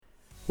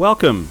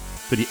Welcome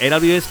to the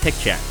AWS Tech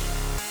Chat.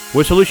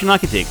 We're solution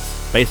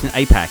architects based in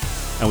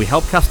APAC, and we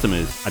help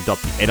customers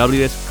adopt the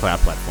AWS cloud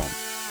platform.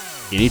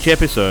 In each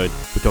episode,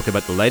 we talk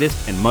about the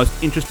latest and most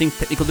interesting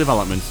technical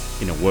developments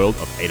in the world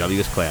of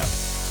AWS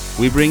cloud.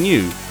 We bring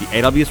you the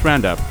AWS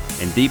Roundup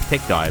and deep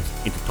tech dives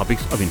into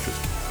topics of interest.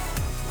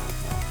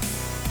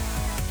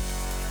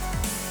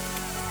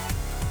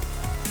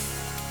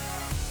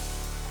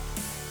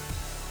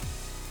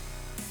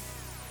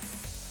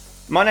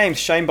 My name's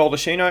Shane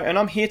Baldacchino, and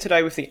I'm here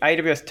today with the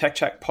AWS Tech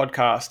Chat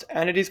podcast,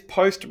 and it is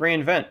post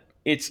reInvent.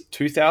 It's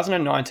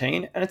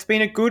 2019, and it's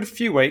been a good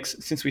few weeks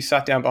since we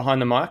sat down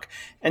behind the mic,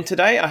 and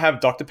today I have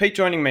Dr. Pete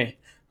joining me.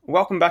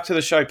 Welcome back to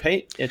the show,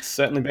 Pete. It's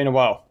certainly been a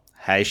while.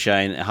 Hey,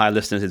 Shane. Hi,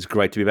 listeners. It's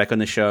great to be back on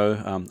the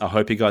show. I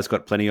hope you guys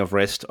got plenty of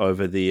rest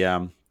over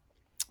the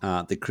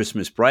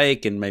Christmas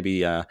break and maybe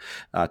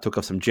took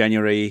off some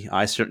January.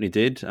 I certainly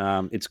did.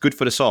 It's good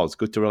for the soul. It's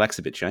good to relax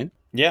a bit, Shane.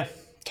 Yeah,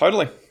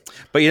 totally.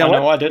 But you know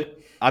what? I did.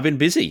 I've been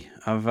busy.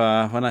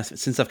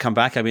 Since I've come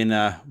back, I've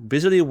been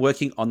busily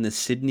working on the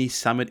Sydney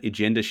Summit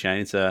agenda,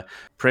 Shane. It's a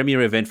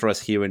premier event for us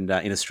here in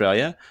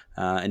Australia,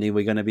 and then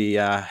we're going to be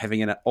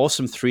having an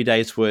awesome 3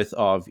 days worth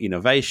of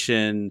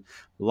innovation,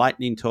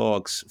 lightning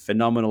talks,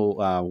 phenomenal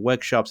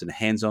workshops and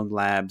hands-on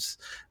labs.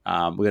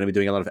 We're going to be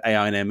doing a lot of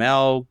AI and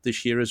ML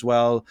this year as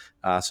well.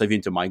 So if you're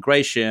into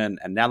migration,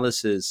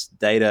 analysis,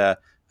 data,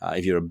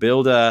 if you're a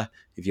builder,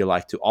 if you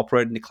like to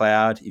operate in the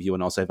cloud, if you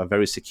want to also have a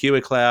very secure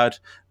cloud,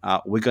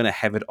 we're going to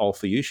have it all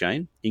for you,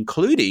 Shane,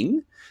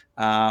 including,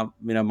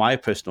 my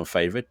personal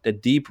favorite, the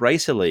Deep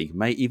Racer League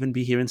may even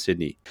be here in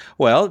Sydney.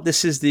 Well,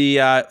 this is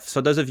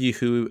so those of you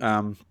who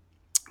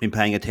been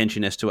paying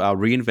attention as to our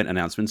reInvent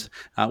announcements,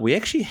 we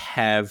actually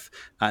have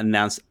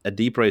announced a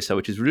Deep Racer,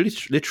 which is really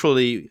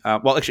literally,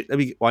 let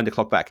me wind the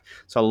clock back.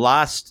 So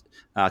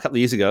a couple of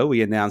years ago,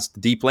 we announced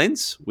Deep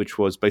Lens, which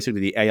was basically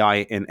the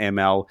AI and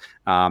ML,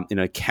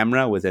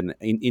 camera with an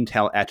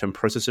Intel Atom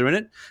processor in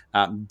it.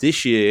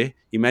 This year,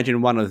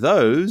 imagine one of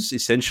those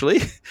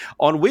essentially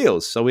on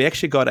wheels. So we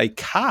actually got a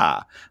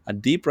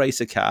Deep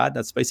Racer car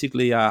that's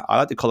basically, I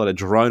like to call it a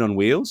drone on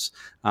wheels.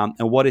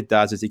 And what it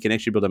does is you can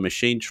actually build a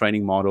machine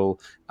training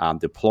model,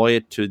 deploy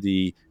it to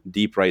the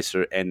Deep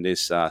Racer, and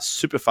this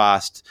super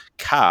fast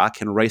car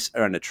can race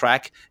around the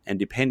track. And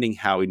depending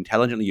how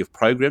intelligently you've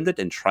programmed it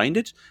and trained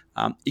it,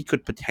 it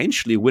could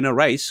potentially win a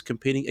race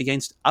competing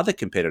against other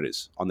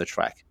competitors on the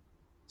track.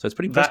 So it's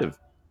pretty impressive.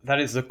 That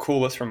is the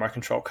coolest remote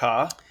control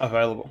car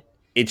available.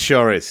 It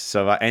sure is.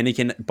 So, and you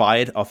can buy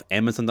it off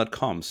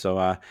Amazon.com.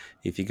 So,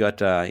 if you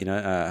got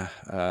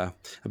a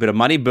bit of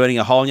money burning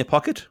a hole in your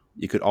pocket,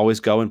 you could always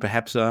go and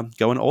perhaps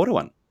go and order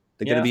one.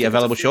 They're going to be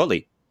available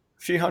shortly.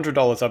 A few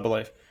 $100s, I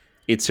believe.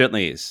 It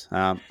certainly is.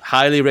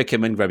 Highly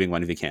recommend grabbing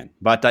one if you can.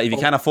 But if you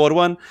can't afford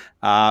one,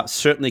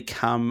 certainly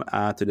come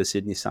to the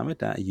Sydney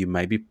Summit. You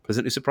may be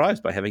pleasantly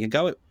surprised by having a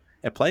go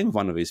at playing with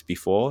one of these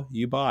before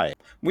you buy.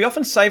 We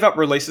often save up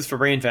releases for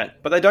reInvent,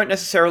 but they don't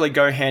necessarily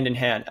go hand in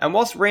hand. And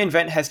whilst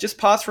reInvent has just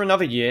passed for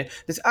another year,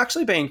 there's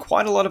actually been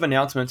quite a lot of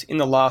announcements in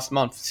the last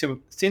month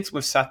since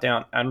we've sat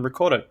down and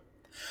recorded.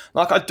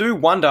 I do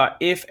wonder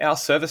if our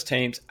service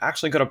teams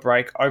actually got a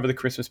break over the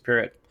Christmas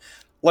period.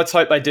 Let's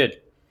hope they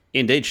did.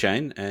 Indeed,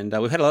 Shane. And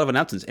we've had a lot of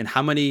announcements. And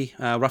how many,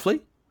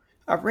 roughly?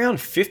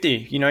 Around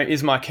 50,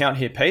 is my count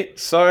here, Pete.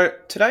 So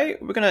today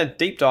we're going to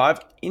deep dive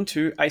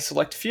into a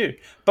select few.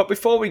 But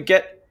before we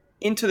get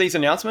into these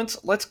announcements,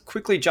 let's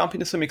quickly jump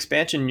into some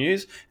expansion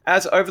news,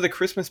 as over the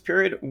Christmas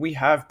period, we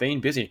have been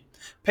busy.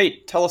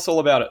 Pete, tell us all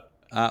about it.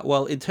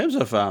 Well, in terms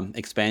of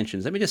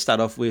expansions, let me just start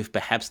off with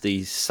perhaps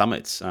the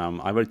summits. I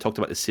already talked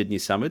about the Sydney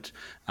Summit.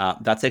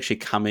 That's actually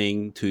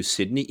coming to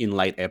Sydney in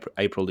late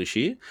April this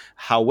year.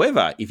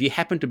 However, if you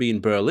happen to be in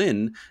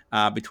Berlin,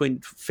 between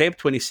Feb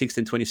 26th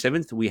and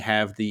 27th, we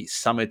have the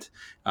summit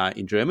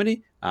in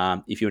Germany.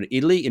 If you're in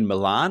Italy, in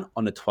Milan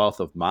on the 12th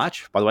of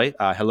March. By the way,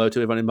 hello to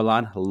everyone in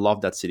Milan. I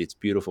love that city. It's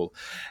beautiful.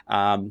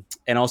 And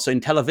also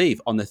in Tel Aviv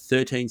on the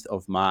 13th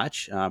of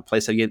March,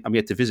 place again I'm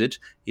yet to visit,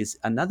 is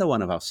another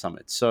one of our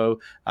summits. So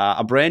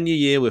a brand new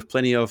year with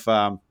plenty of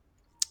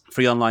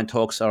free online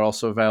talks are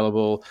also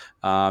available.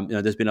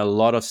 There's been a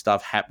lot of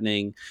stuff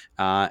happening.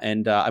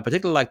 And I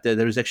particularly like that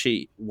there is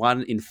actually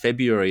one in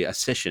February, a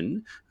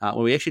session where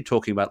we're actually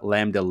talking about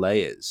Lambda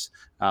layers.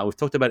 We've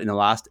talked about it in the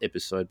last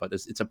episode, but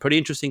it's a pretty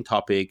interesting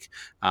topic.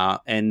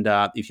 And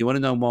if you want to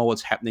know more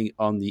what's happening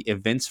on the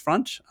events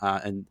front,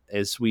 and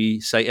as we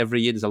say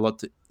every year, there's a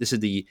lot. This is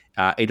the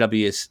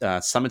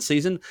AWS Summit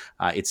season.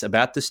 It's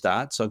about to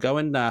start. So go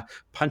and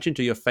punch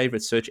into your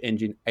favorite search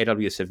engine,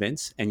 AWS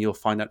events, and you'll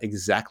find out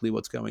exactly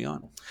what's going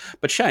on.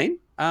 But Shane,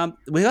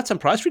 we got some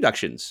price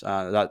reductions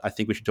that I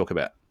think we should talk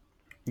about.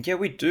 Yeah,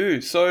 we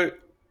do. So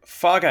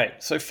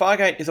Fargate. So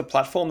Fargate is a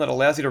platform that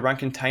allows you to run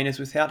containers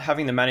without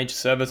having to manage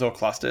servers or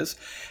clusters.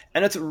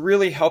 And it's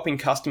really helping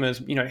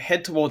customers,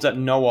 head towards that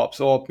no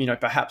ops or,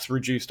 perhaps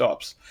reduced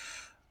ops.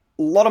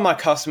 A lot of my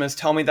customers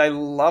tell me they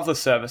love the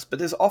service, but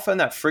there's often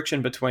that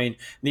friction between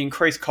the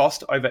increased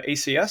cost over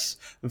ECS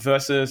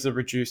versus the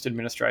reduced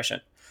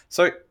administration.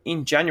 So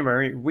in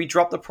January, we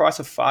dropped the price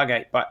of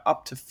Fargate by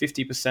up to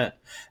 50%.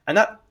 And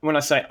that, when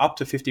I say up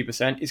to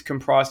 50%, is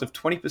comprised of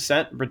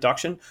 20%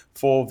 reduction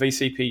for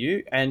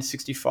vCPU and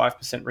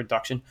 65%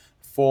 reduction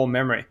for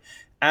memory.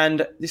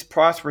 And this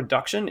price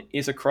reduction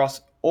is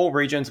across all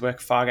regions where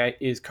Fargate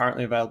is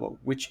currently available,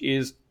 which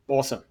is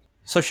awesome.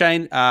 So,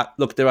 Shane,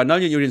 look, there are no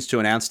new regions to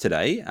announce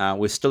today.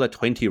 We're still at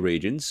 20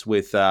 regions,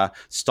 with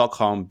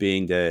Stockholm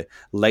being the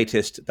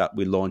latest that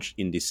we launched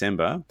in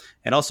December.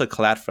 And also,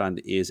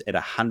 CloudFront is at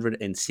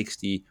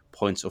 160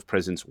 points of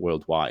presence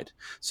worldwide.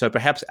 So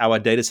perhaps our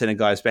data center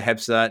guys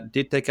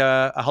did take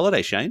a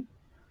holiday, Shane.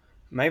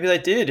 Maybe they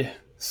did.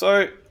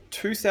 So,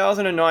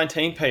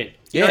 2019, Pete.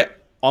 Yeah,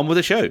 on with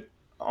the show.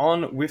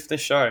 On with the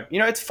show.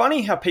 It's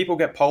funny how people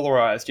get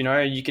polarized.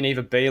 You can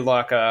either be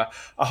like a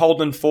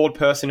Holden Ford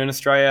person in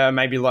Australia,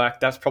 maybe like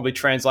that's probably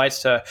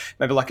translates to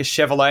maybe like a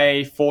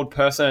Chevrolet Ford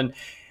person,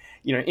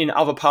 in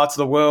other parts of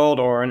the world,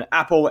 or an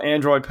Apple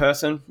Android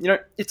person.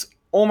 It's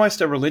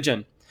almost a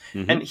religion.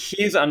 Mm-hmm. And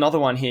here's another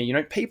one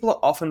here. People are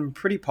often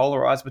pretty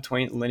polarized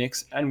between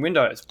Linux and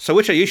Windows. So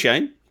which are you,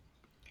 Shane?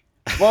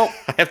 Well,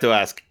 I have to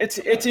ask. It's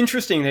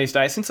interesting these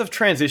days. Since I've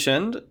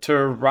transitioned to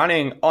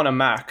running on a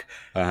Mac,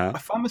 I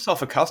find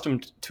myself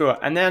accustomed to it.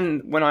 And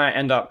then when I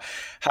end up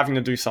having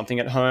to do something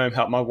at home,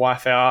 help my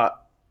wife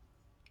out,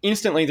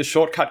 instantly the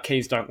shortcut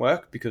keys don't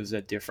work because they're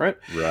different.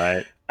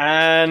 Right.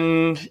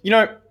 And,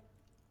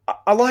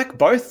 I like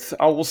both.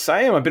 I will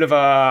say I'm a bit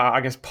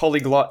of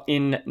polyglot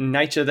in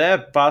nature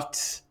there.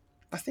 But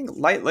I think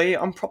lately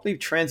I'm probably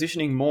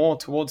transitioning more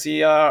towards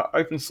the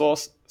open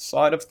source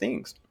side of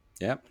things.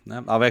 Yeah,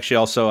 I've actually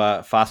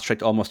also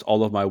fast-tracked almost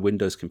all of my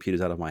Windows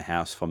computers out of my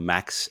house for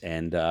Macs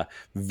and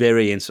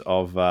variants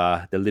of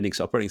the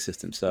Linux operating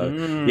system. So,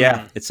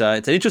 yeah, it's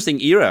an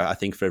interesting era, I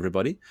think, for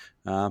everybody.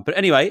 But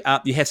anyway,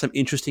 you have some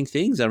interesting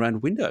things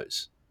around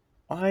Windows.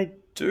 I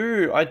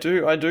do.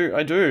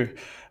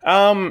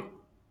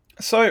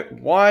 So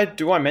why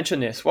do I mention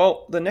this?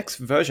 Well, the next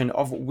version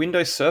of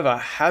Windows Server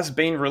has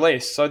been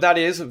released. So that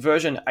is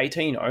version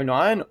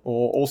 1809,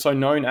 or also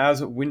known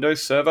as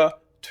Windows Server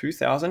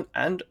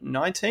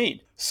 2019.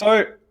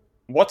 So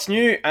what's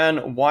new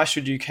and why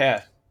should you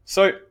care?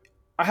 So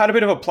I had a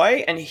bit of a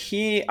play, and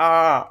here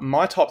are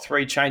my top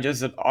 3 changes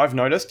that I've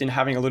noticed in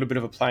having a little bit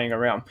of a playing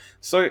around.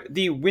 So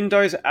the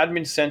Windows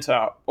Admin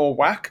Center, or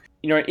WAC,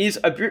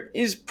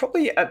 is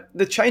probably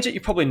the change that you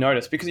probably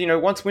notice, because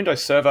once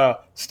Windows Server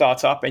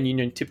starts up and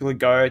you typically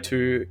go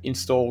to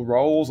install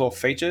roles or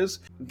features,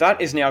 that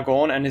is now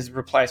gone and is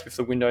replaced with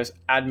the Windows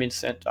Admin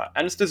Center,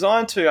 and it's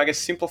designed to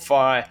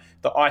simplify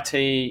the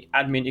IT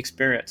admin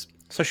experience.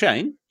 So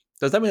Shane,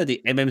 does that mean that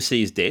the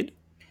MMC is dead?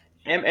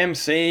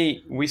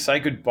 MMC we say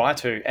goodbye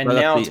to, and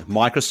now the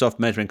Microsoft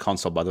Management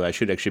Console. By the way, I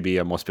should actually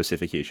be more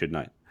specific here, shouldn't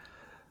I?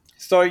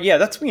 So yeah,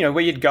 that's where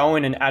you'd go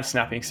in and add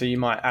snapping. So you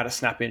might add a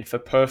snap in for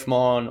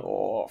Perfmon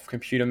or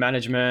computer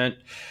management,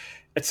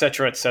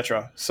 etc.,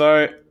 etc.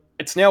 So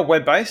it's now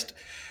web-based.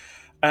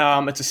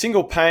 It's a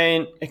single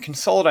pane. It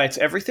consolidates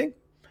everything.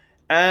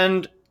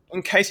 And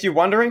in case you're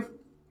wondering,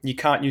 you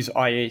can't use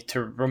IE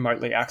to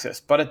remotely access,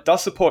 but it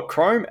does support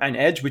Chrome and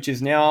Edge, which is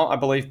now, I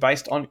believe,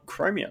 based on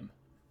Chromium.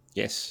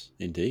 Yes,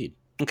 indeed.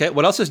 Okay,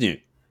 what else is new?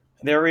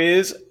 There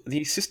is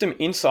the System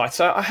Insight.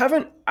 So I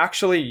haven't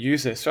actually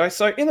used this.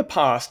 So in the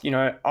past,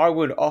 I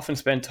would often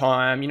spend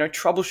time,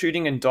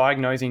 troubleshooting and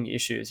diagnosing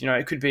issues.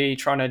 It could be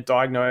trying to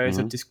diagnose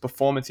a disk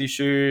performance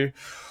issue,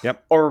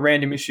 or a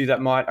random issue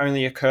that might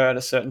only occur at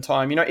a certain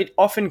time. It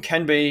often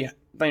can be,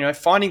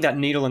 finding that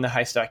needle in the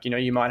haystack.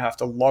 You might have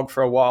to log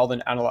for a while,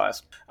 then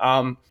analyze.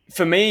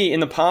 For me, in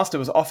the past, it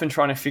was often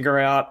trying to figure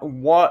out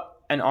what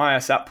an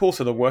IS app pool,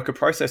 so the worker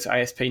process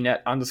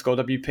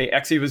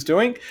ASP.NET_WP was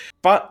doing.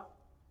 But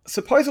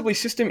supposedly,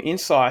 System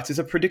Insights is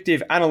a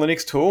predictive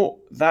analytics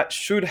tool that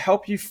should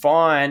help you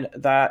find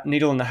that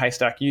needle in the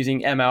haystack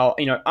using ML,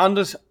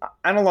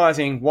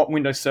 analyzing what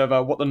Windows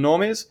Server, what the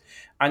norm is,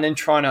 and then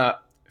trying to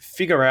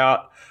figure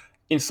out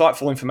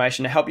insightful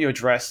information to help you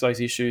address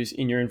those issues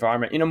in your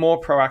environment in a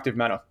more proactive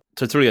manner.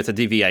 So it's a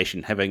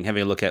deviation, having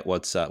a look at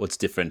what's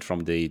different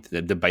from the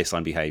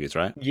baseline behaviors,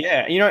 right?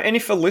 Yeah, and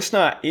if a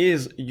listener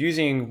is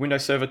using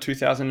Windows Server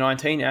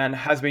 2019 and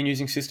has been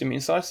using System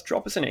Insights,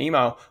 drop us an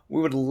email.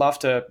 We would love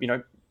to,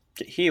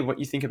 hear what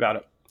you think about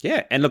it.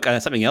 Yeah, and look,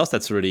 something else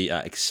that's really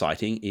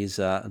exciting is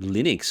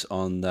Linux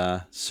on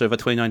Server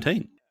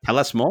 2019. Tell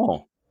us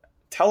more.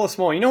 Tell us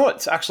more. You know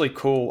what's actually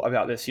cool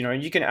about this?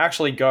 You can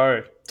actually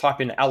go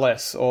type in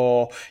ls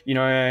or,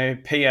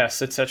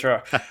 ps,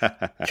 etc.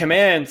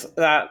 Commands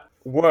that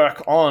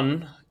work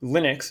on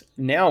Linux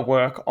now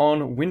work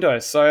on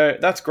Windows. So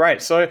that's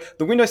great. So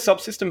the Windows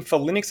subsystem for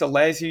Linux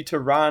allows you to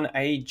run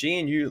a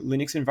GNU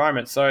Linux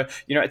environment. So,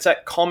 it's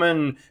that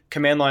common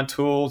command line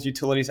tools,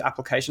 utilities,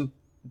 application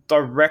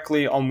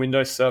directly on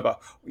Windows Server,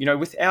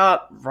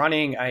 without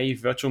running a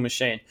virtual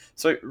machine.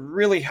 So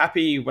really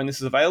happy when this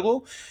is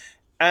available.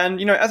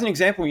 And, as an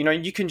example,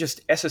 you can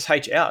just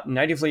SSH out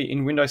natively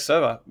in Windows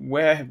Server,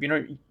 where,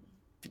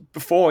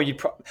 before,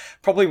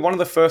 probably one of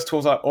the first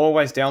tools I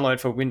always download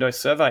for Windows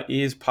Server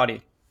is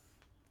PuTTY.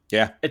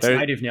 Yeah, It's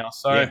native now.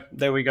 So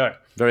there we go.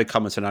 very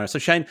common scenario. So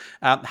Shane,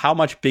 how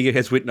much bigger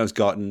has Windows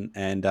gotten,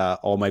 and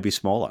or maybe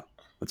smaller?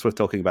 It's worth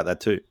talking about that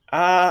too.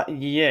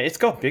 Yeah, it's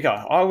got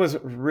bigger. I was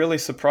really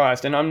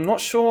surprised, and I'm not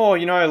sure,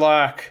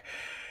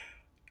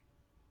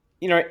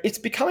 it's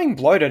becoming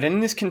bloated. And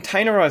in this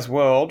containerized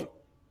world,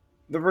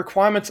 the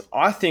requirements,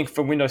 I think,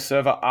 for Windows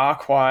Server are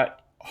quite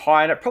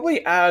high, and it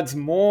probably adds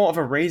more of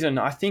a reason,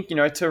 I think,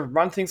 to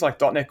run things like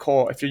 .NET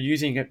Core if you're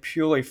using it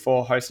purely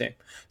for hosting.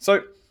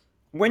 So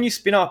when you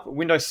spin up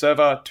Windows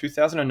Server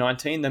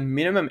 2019, the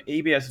minimum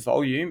EBS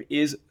volume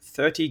is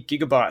 30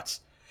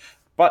 gigabytes.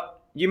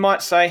 But you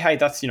might say, hey,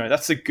 that's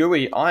the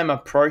GUI. I'm a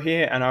pro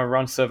here and I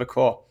run Server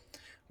Core.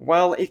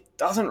 Well, it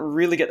doesn't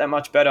really get that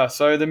much better.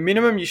 So the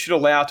minimum you should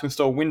allow to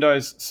install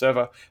Windows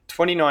Server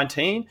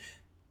 2019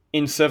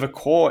 in Server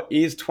Core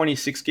is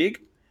 26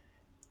 gig.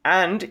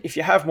 And if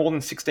you have more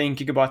than 16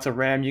 gigabytes of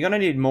RAM, you're going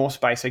to need more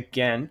space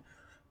again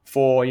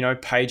for,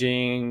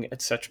 paging,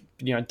 etc.,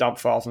 dump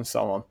files and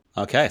so on.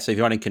 Okay, so if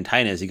you're running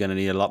containers, you're going to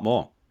need a lot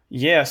more.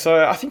 Yeah,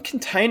 so I think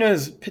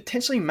containers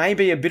potentially may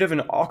be a bit of an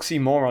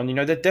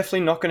oxymoron. They're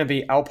definitely not going to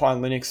be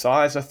Alpine Linux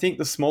size. I think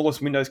the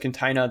smallest Windows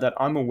container that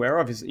I'm aware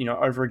of is,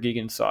 over a gig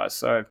in size.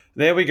 So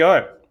there we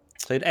go.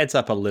 So it adds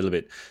up a little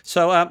bit.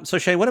 So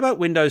Shane, what about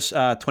Windows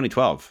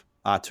 2012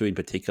 R2 in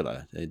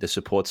particular, the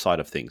support side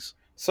of things?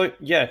 So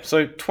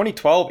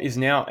 2012 is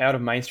now out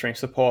of mainstream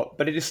support,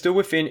 but it is still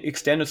within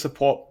extended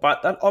support.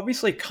 But that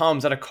obviously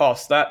comes at a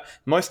cost that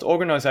most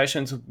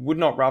organizations would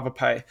not rather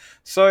pay.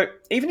 So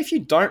even if you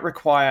don't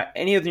require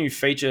any of the new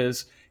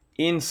features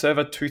in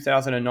Server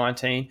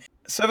 2019,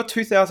 Server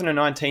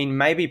 2019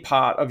 may be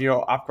part of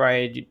your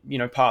upgrade,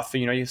 path for,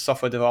 your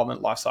software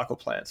development lifecycle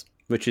plans.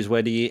 Which is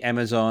where the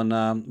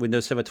Amazon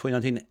Windows Server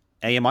 2019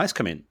 AMIs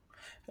come in.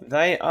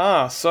 They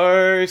are.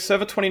 So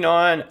Server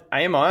 29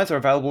 AMIs are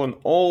available in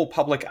all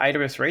public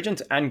AWS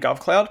regions and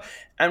GovCloud,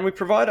 and we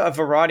provide a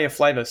variety of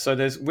flavors. So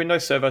there's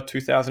Windows Server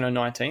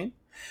 2019,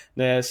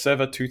 there's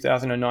Server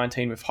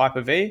 2019 with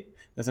Hyper-V,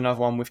 there's another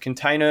one with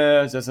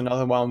containers, there's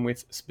another one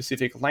with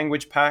specific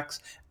language packs,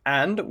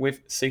 and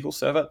with SQL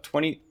Server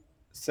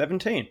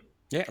 2017.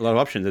 Yeah, a lot of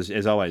options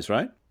as always,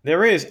 right?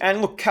 There is.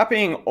 And look,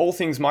 capping all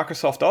things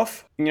Microsoft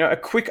off, a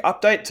quick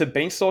update to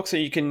Beanstalk, so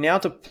you can now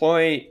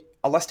deploy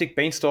Elastic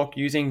Beanstalk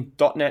using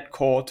 .NET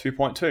Core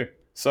 2.2.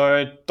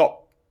 So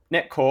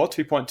 .NET Core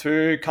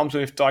 2.2 comes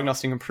with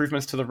diagnostic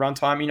improvements to the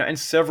runtime, and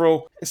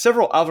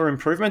several other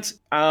improvements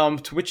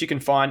to which you can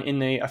find in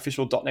the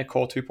official .NET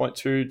Core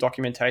 2.2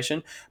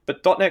 documentation.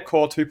 But .NET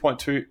Core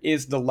 2.2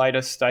 is the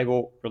latest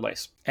stable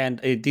release.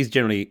 And it does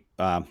generally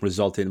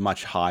result in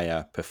much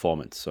higher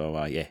performance.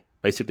 So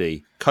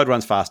basically code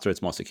runs faster,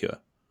 it's more secure.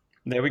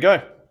 There we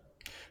go.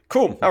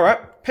 Cool. All right,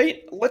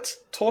 Pete, let's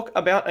talk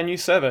about a new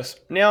service.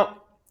 Now,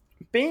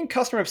 being a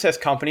customer-obsessed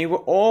company, we're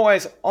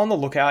always on the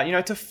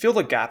lookout, to fill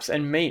the gaps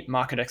and meet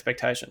market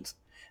expectations.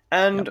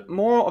 And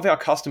more of our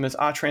customers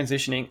are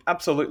transitioning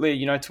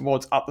absolutely,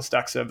 towards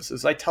up-the-stack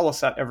services. They tell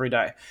us that every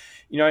day,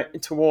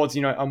 towards,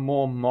 a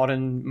more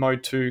modern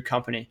Mode 2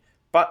 company.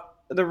 But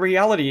the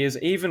reality is,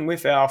 even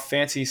with our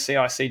fancy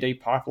CI/CD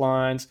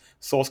pipelines,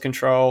 source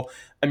control,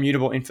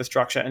 immutable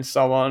infrastructure, and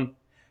so on,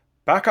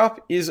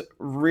 backup is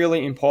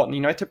really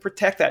important, to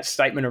protect that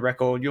statement of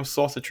record, your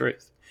source of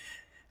truth.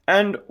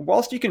 And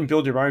whilst you can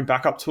build your own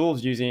backup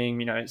tools using,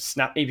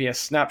 EBS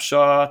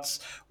snapshots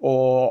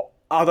or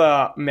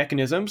other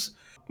mechanisms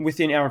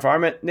within our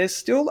environment, there's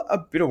still a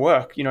bit of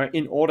work,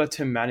 in order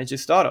to manage your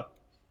startup.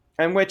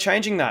 And we're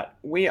changing that.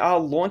 We are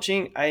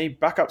launching a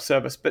backup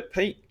service. But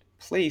Pete,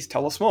 please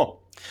tell us more.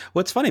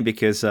 Well, it's funny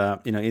because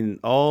in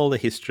all the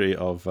history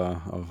of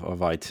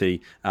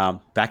IT,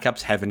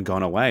 backups haven't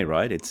gone away,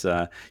 right? It's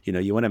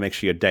you want to make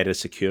sure your data is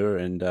secure,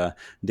 and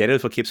data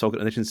is what keeps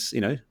organizations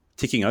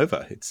ticking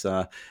over. It's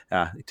to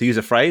use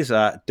a phrase,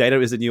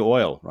 data is the new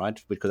oil,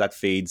 right? Because that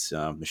feeds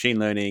machine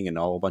learning and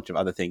a whole bunch of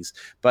other things.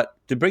 But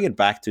to bring it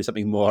back to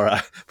something more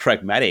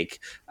pragmatic,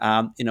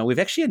 we've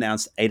actually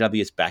announced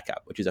AWS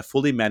Backup, which is a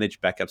fully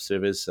managed backup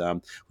service,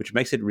 which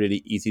makes it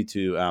really easy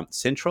to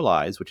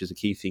centralize, which is a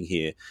key thing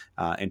here,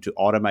 and to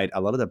automate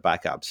a lot of the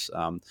backups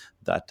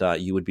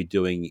that you would be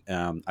doing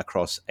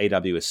across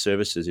AWS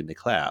services in the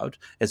cloud,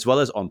 as well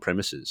as on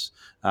premises.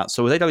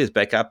 So with AWS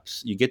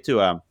Backups, you get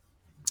to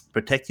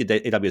protect your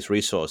AWS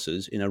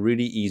resources in a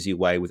really easy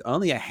way with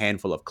only a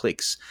handful of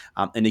clicks.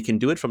 And you can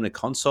do it from the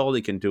console,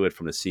 you can do it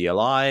from the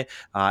CLI,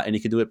 and you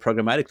can do it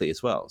programmatically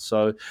as well.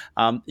 So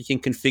you can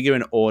configure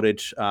and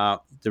audit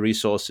the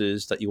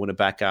resources that you want to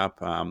back up,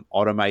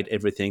 automate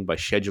everything by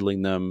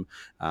scheduling them,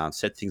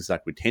 set things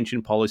like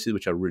retention policies,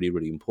 which are really,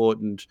 really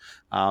important,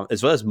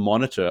 as well as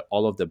monitor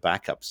all of the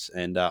backups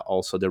and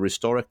also the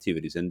restore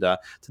activities. And so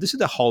this is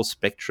the whole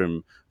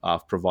spectrum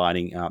of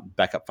providing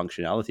backup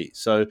functionality.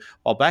 So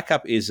while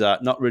backup is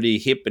not really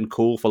hip and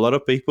cool for a lot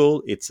of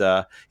people, it's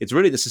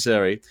really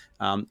necessary,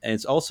 and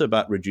it's also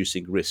about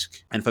reducing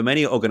risk. And for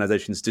many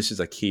organizations, this is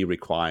a key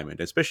requirement,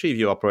 especially if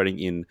you're operating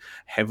in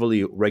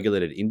heavily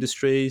regulated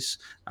industries,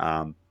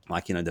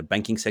 like the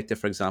banking sector,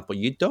 for example,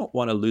 you don't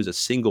want to lose a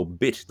single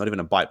bit, not even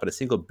a byte, but a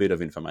single bit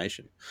of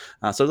information.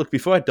 So look,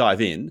 before I dive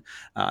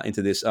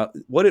into this,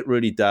 what it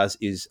really does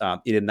is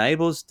it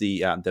enables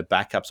the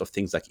backups of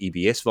things like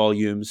EBS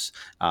volumes.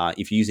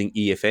 If you're using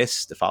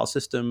EFS, the file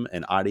system,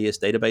 and RDS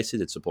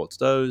databases, it supports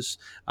those,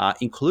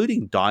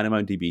 including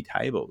DynamoDB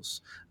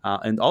tables.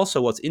 And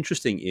also, what's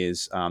interesting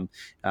is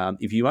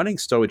if you're running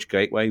storage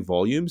gateway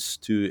volumes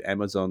to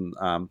Amazon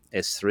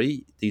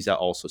S3, these are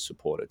also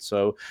supported.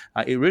 So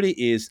it really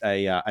is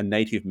a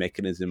native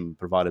mechanism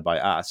provided by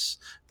us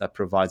that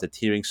provides a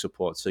tiering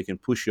support, so you can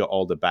push your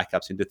older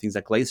backups into things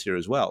like Glacier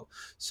as well.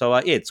 So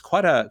yeah, it's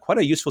quite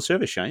a useful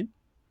service, Shane.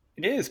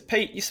 It is.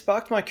 Pete, you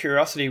sparked my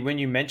curiosity when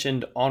you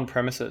mentioned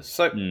on-premises.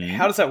 So Mm.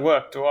 how does that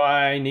work? Do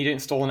I need to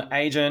install an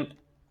agent?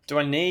 Do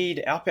I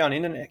need outbound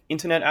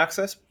internet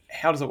access?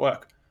 How does it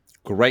work?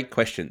 Great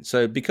question.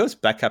 So, because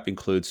backup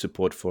includes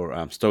support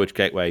for storage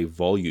gateway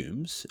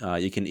volumes,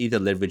 you can either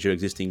leverage your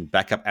existing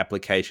backup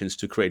applications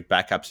to create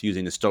backups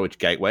using the storage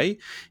gateway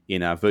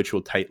in a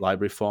virtual tape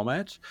library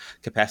format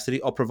capacity,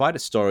 or provide a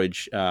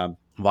storage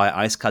via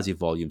iSCSI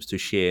volumes to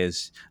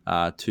shares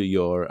to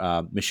your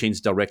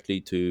machines directly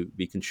to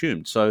be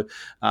consumed. So,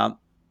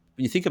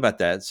 when you think about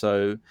that,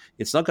 so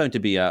it's not going to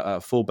be a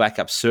full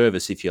backup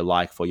service, if you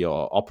like, for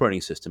your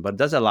operating system, but it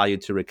does allow you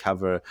to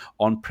recover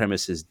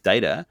on-premises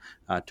data,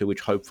 to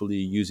which hopefully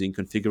using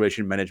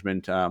configuration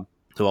management to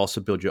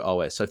also build your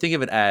OS. So think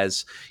of it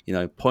as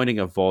pointing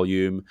a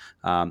volume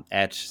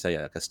at, say,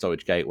 like a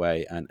storage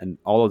gateway, and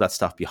all of that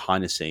stuff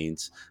behind the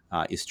scenes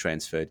is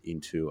transferred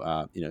into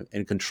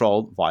and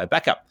controlled via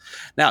backup.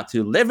 Now,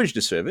 to leverage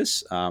the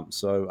service,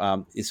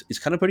 it's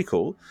kind of pretty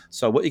cool.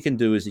 So what you can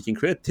do is you can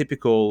create a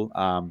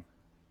typical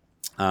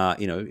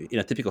in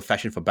a typical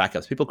fashion for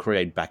backups, people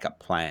create backup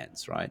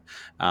plans, right?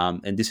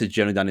 And this is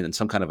generally done in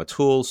some kind of a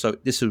tool. So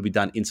this will be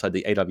done inside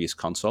the AWS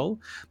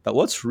console. But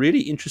what's really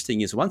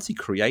interesting is once you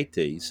create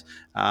these,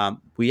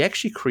 we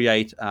actually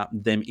create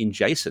them in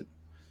JSON.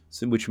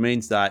 So, which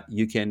means that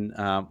you can,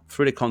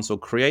 through the console,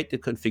 create the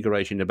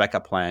configuration, the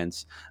backup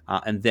plans,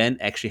 and then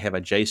actually have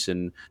a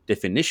JSON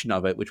definition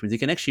of it, which means you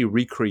can actually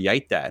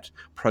recreate that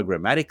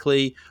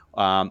programmatically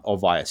or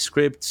via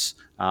scripts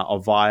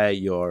or via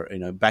your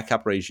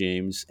backup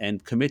regimes,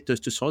 and commit those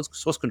to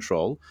source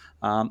control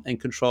and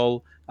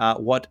control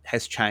what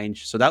has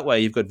changed. So that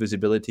way you've got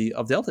visibility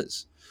of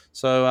deltas.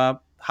 So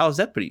how's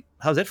that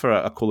for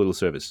a cool little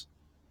service?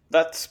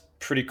 That's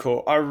pretty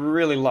cool. I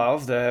really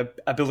love the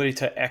ability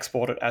to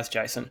export it as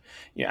JSON.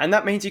 Yeah, and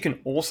that means you can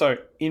also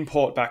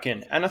import back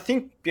in. And I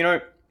think,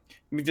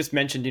 we've just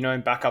mentioned,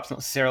 backups not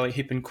necessarily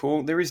hip and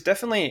cool. There is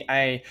definitely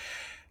a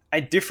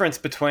difference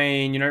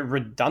between,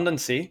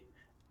 redundancy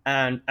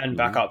and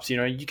backups.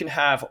 You can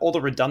have all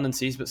the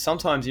redundancies, but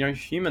sometimes,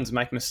 humans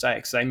make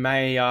mistakes. They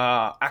may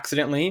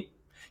accidentally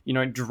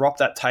drop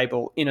that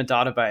table in a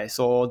database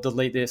or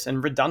delete this,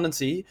 and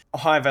redundancy,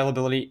 high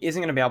availability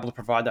isn't going to be able to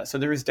provide that. So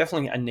there is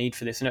definitely a need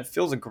for this, and it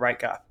fills a great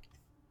gap.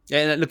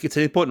 Yeah, and look, it's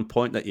an important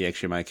point that you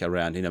actually make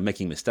around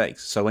making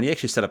mistakes. So when you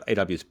actually set up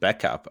AWS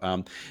backup,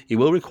 it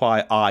will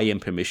require IAM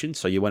permission.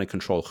 So you want to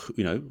control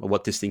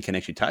what this thing can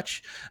actually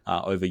touch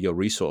over your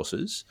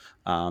resources,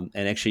 and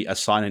actually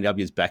assign an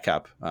AWS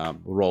backup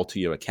role to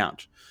your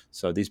account.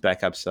 So these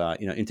backups are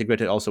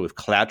integrated also with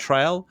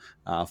CloudTrail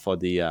for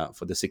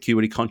the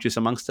security conscious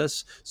amongst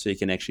us, so you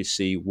can actually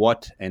see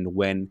what and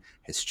when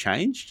has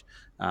changed.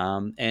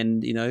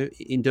 And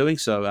in doing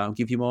so,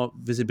 give you more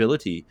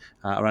visibility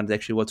around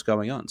actually what's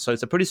going on. So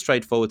it's a pretty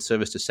straightforward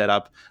service to set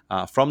up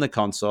from the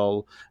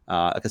console.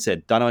 Like I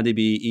said,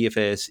 DynamoDB,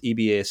 EFS,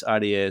 EBS,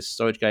 RDS,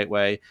 Storage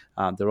Gateway,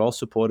 they're all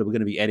supported. We're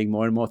going to be adding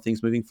more and more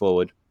things moving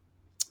forward.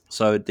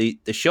 So the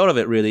short of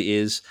it really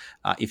is,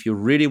 if you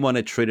really want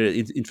to treat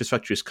it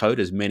infrastructure as code,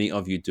 as many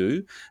of you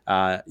do,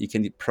 you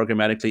can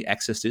programmatically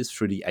access this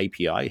through the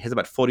API. It has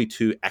about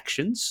 42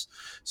 actions.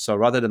 So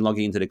rather than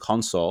logging into the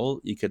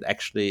console, you could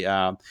actually,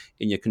 in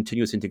your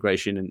continuous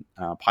integration and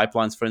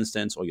pipelines, for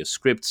instance, or your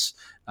scripts,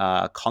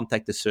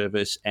 contact the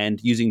service,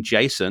 and using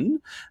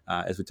JSON,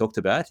 as we talked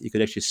about, you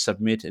could actually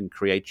submit and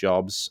create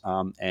jobs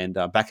and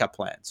backup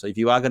plans. So if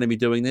you are going to be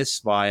doing this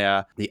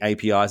via the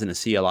APIs and the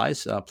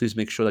CLIs, please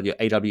make sure that your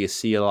AWS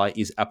CLI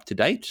is up to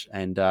date.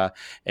 And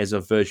as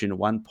of version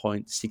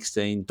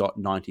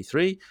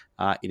 1.16.93,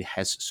 it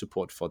has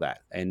support for that.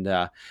 And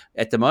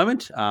at the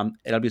moment,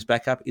 AWS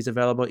Backup is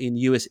available in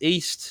US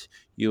East,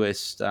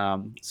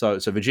 so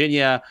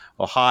Virginia,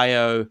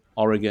 Ohio,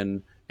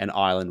 Oregon, and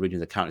Ireland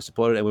regions are currently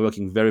supported, and we're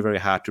working very, very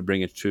hard to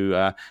bring it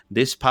to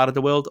this part of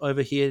the world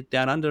over here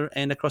down under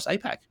and across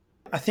APAC.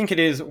 I think it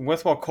is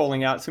worthwhile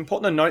calling out. It's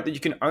important to note that you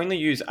can only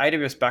use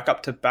AWS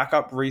Backup to back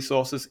up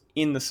resources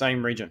in the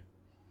same region.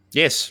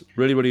 Yes,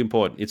 really, really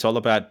important. It's all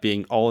about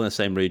being all in the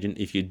same region.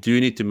 If you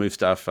do need to move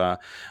stuff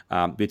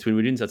between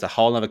regions, that's a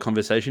whole other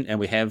conversation. And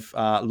we have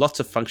lots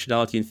of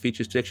functionality and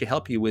features to actually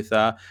help you with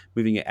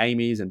moving your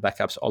AMIs and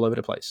backups all over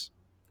the place.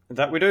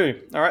 That we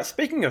do. All right,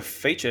 speaking of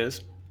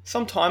features,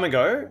 some time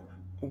ago,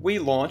 we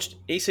launched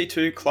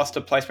EC2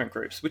 cluster placement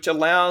groups, which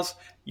allows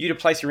you to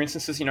place your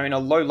instances, in a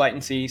low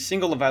latency,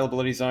 single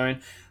availability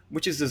zone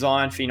which is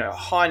designed for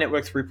high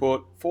network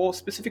throughput for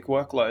specific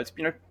workloads,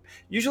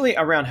 usually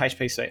around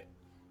HPC.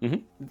 Mm-hmm.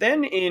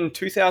 Then in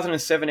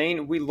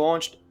 2017, we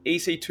launched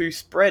EC2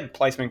 spread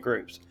placement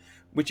groups,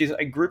 which is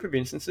a group of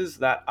instances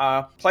that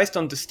are placed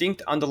on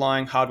distinct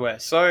underlying hardware.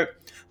 So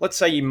let's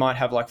say you might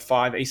have like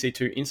 5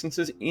 EC2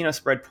 instances in a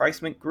spread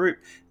placement group.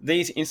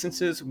 These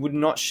instances would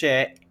not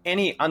share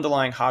any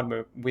underlying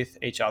hardware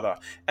with each other.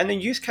 And the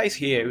use case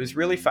here is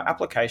really for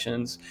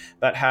applications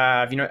that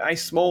have, a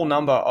small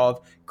number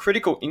of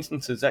critical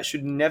instances that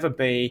should never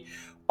be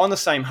on the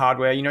same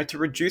hardware, to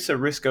reduce a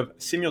risk of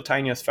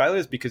simultaneous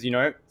failures because,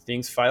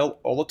 things fail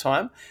all the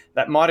time.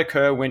 That might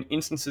occur when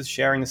instances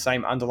sharing the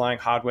same underlying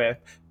hardware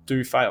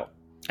do fail.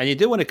 And you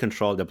do want to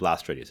control the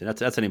blast radius, and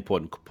that's an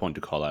important point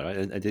to call out, right?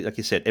 And like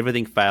you said,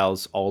 everything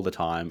fails all the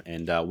time,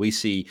 and we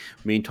see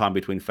mean time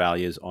between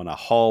failures on a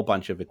whole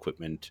bunch of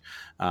equipment.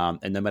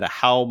 And no matter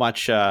how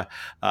much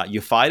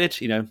you fight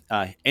it,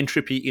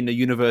 entropy in the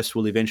universe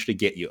will eventually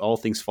get you. All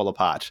things fall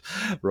apart,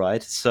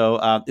 right?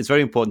 So it's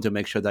very important to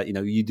make sure that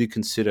you do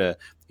consider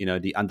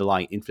the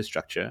underlying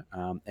infrastructure,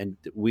 and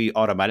we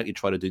automatically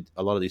try to do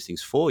a lot of these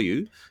things for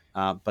you.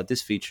 But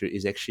this feature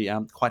is actually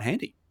quite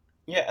handy.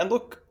 Yeah, and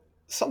look,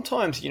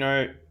 sometimes,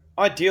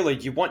 ideally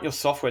you want your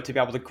software to be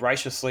able to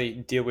graciously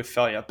deal with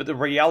failure. But the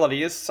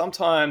reality is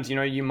sometimes,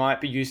 you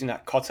might be using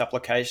that COTS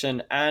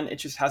application and it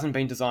just hasn't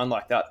been designed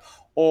like that.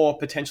 Or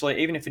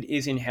potentially, even if it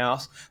is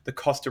in-house, the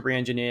cost to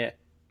re-engineer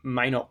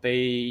may not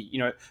be,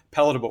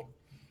 palatable.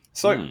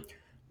 So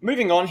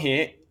moving on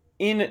here,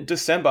 in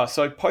December,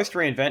 so post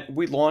reInvent,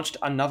 we launched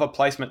another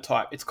placement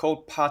type. It's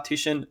called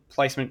partition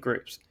placement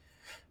groups.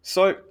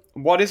 So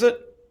what is it?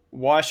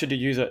 Why should you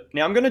use it?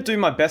 Now, I'm going to do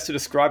my best to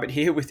describe it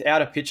here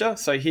without a picture.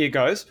 So here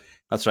goes.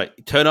 That's right.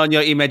 Turn on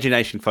your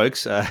imagination,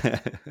 folks.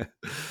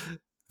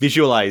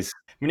 Visualize.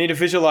 We need to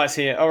visualize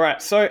here. All right.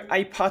 So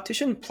a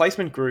partition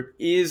placement group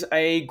is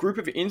a group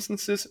of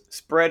instances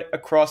spread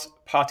across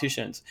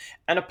partitions.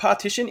 And a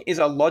partition is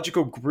a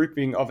logical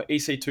grouping of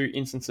EC2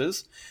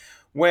 instances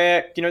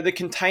where, the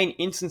contained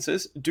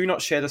instances do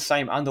not share the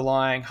same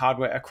underlying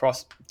hardware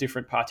across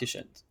different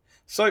partitions.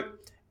 So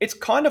it's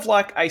kind of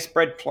like a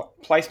spread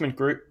placement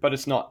group, but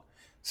it's not.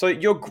 So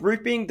you're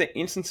grouping the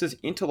instances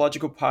into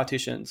logical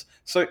partitions.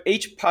 So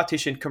each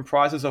partition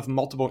comprises of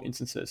multiple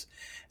instances.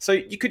 So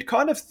you could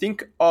kind of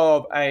think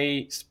of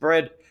a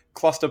spread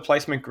cluster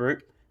placement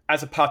group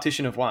as a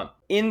partition of one.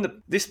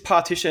 In this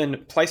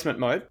partition placement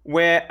mode,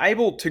 we're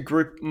able to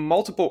group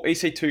multiple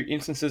EC2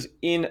 instances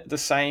in the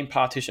same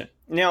partition.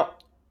 Now,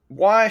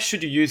 why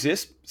should you use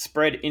this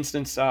spread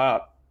instance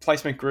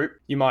placement group,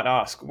 you might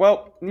ask?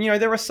 Well,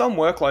 there are some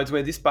workloads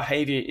where this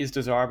behavior is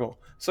desirable.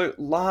 So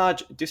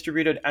large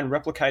distributed and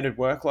replicated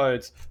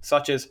workloads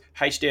such as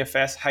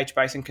HDFS,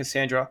 HBase, and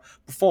Cassandra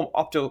perform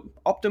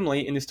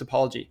optimally in this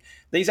topology.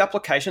 These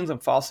applications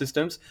and file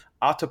systems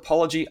are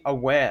topology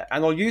aware,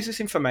 and they'll use this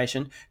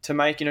information to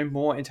make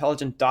more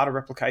intelligent data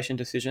replication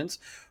decisions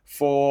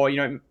for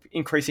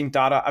increasing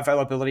data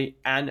availability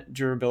and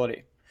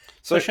durability.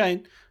 So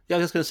Shane, yeah, I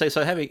was going to say,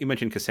 so you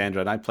mentioned Cassandra,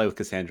 and I played with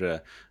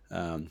Cassandra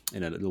a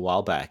little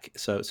while back.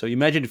 So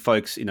imagine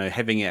folks,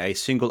 having a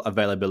single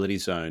availability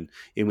zone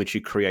in which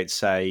you create,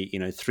 say,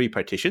 3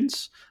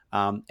 partitions,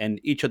 and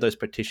each of those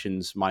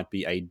partitions might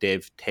be a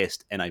dev,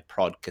 test, and a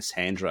prod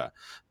Cassandra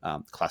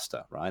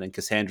cluster, right? And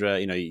Cassandra,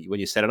 when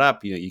you set it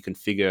up, you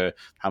configure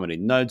how many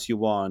nodes you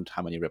want,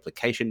 how many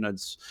replication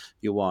nodes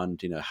you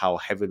want, how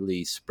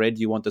heavily spread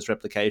you want this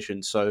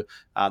replication. So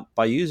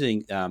by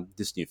using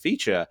this new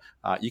feature,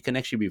 you can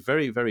actually be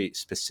very, very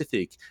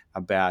specific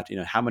about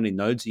how many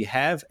nodes you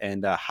have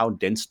and how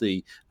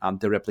densely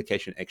the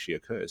replication actually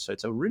occurs. So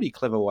it's a really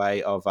clever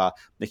way of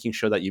making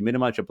sure that you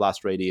minimize your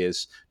blast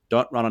radius,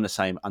 don't run on the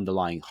same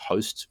underlying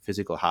host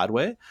physical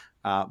hardware,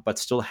 but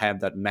still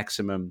have that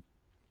maximum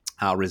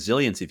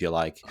resilience, if you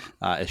like,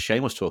 as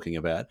Shane was talking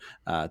about,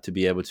 to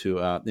be able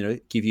to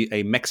give you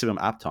a maximum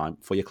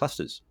uptime for your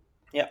clusters.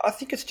 Yeah, I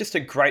think it's just a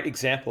great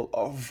example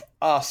of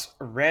us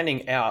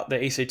rounding out the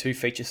EC2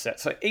 feature set.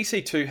 So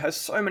EC2 has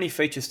so many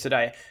features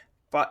today,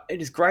 but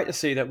it is great to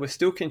see that we're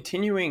still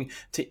continuing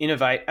to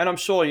innovate. And I'm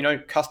sure,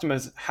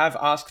 customers have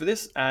asked for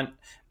this, and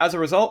as a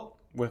result,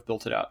 we've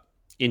built it out.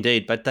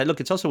 Indeed, but look,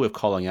 it's also worth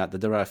calling out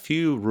that there are a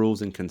few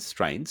rules and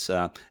constraints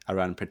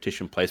around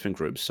partition placement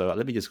groups. So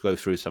let me just go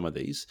through some of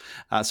these.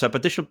 So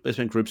partition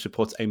placement group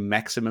supports a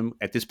maximum,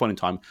 at this point in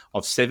time,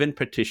 of 7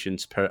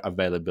 partitions per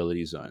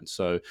availability zone.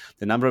 So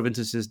the number of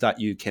instances that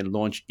you can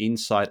launch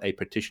inside a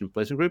partition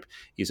placement group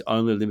is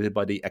only limited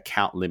by the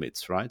account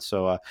limits, right?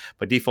 So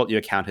by default, your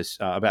account has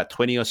about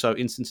 20 or so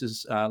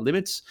instances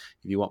limits.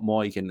 If you want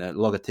more, you can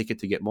log a ticket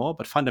to get more,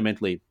 but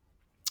fundamentally,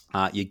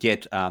 you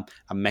get a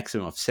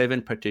maximum of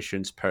 7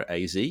 partitions per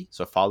AZ,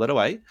 so file that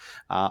away.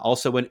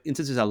 Also, when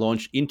instances are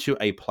launched into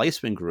a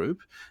placement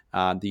group,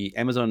 the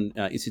Amazon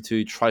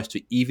Institute tries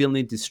to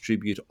evenly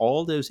distribute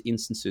all those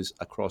instances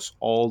across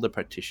all the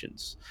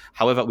partitions.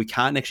 However, we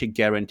can't actually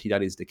guarantee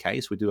that is the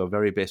case. We do our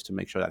very best to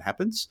make sure that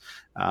happens.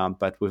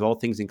 But with all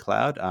things in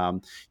cloud,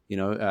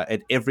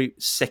 at every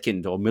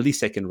second or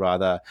millisecond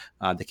rather,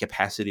 the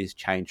capacities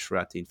change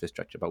throughout the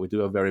infrastructure. But we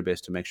do our very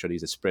best to make sure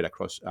these are spread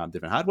across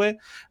different hardware.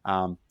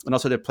 And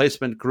also the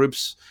placement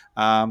groups,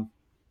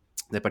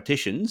 the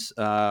partitions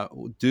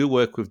do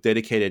work with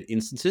dedicated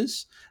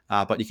instances,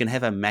 but you can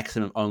have a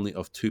maximum only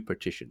of 2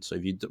 partitions. So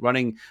if you're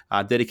running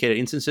dedicated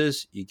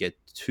instances, you get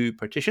 2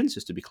 partitions,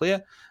 just to be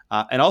clear.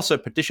 And also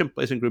partition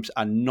placement groups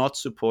are not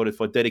supported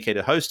for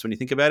dedicated hosts when you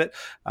think about it,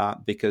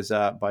 because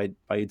by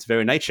its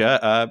very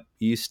nature,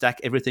 you stack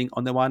everything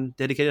on the one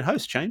dedicated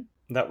host, Shane.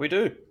 That we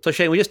do. So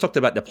Shane, we just talked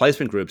about the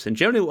placement groups, and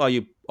generally while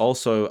you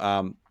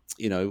also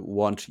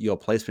want your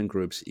placement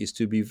groups is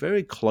to be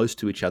very close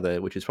to each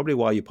other, which is probably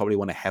why you probably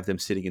want to have them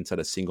sitting inside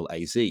a single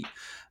AZ. So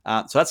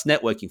that's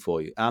networking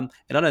for you. And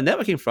on a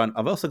networking front,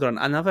 I've also got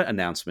another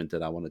announcement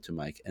that I wanted to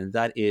make, and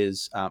that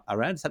is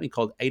around something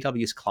called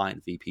AWS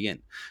Client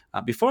VPN.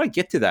 Before I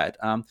get to that,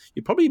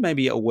 you probably may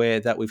be aware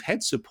that we've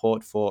had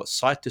support for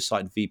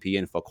site-to-site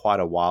VPN for quite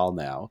a while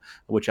now,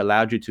 which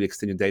allowed you to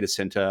extend your data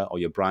center or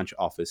your branch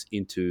office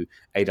into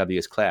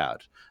AWS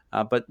Cloud.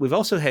 But we've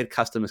also had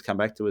customers come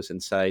back to us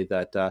and say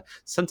that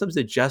sometimes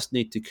they just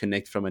need to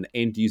connect from an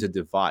end user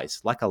device,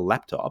 like a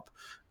laptop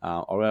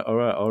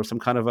or some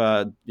kind of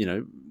a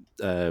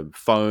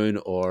phone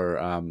or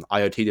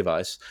IoT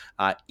device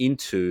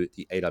into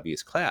the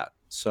AWS cloud.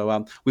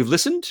 So we've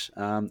listened,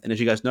 and as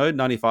you guys know,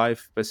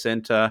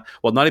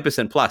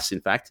 90% plus, in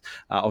fact,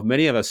 of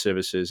many of our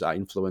services are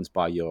influenced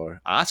by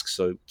your asks,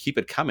 so keep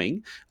it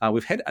coming.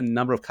 We've had a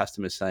number of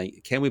customers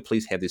saying, can we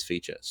please have this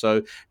feature?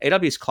 So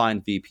AWS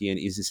Client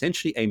VPN is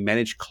essentially a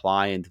managed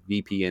client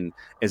VPN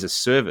as a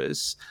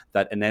service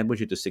that enables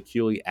you to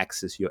securely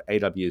access your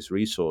AWS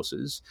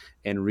resources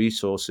and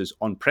resources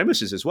on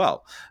premises as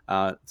well.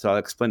 So I'll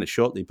explain it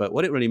shortly, but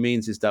what it really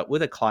means is that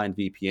with a client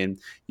VPN,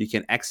 you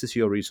can access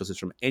your resources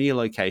from any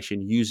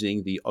location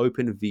using the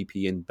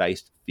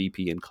OpenVPN-based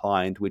VPN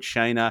client, which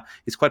Shayna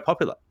is quite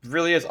popular. It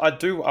really is. I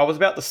was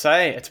about to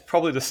say it's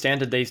probably the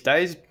standard these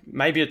days.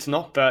 Maybe it's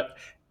not, but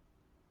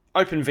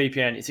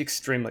OpenVPN is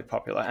extremely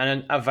popular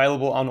and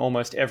available on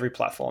almost every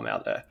platform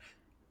out there.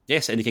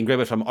 Yes, and you can grab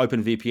it from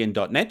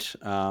openvpn.net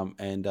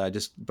and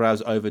just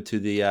browse over to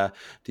the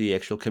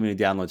actual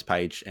community downloads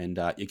page, and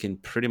you can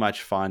pretty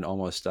much find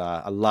almost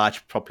a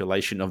large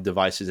population of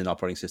devices and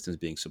operating systems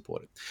being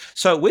supported.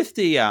 So with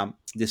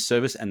this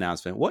service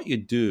announcement, what you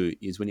do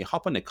is when you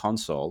hop on the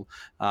console,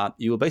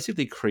 you will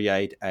basically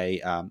create a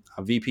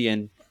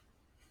VPN,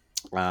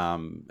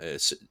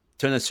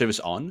 turn the service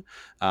on,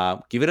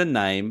 give it a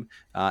name,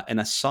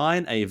 and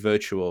assign a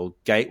virtual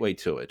gateway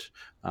to it,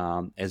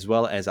 as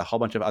well as a whole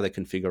bunch of other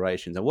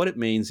configurations. And what it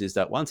means is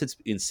that once it's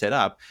been set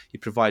up,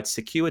 it provides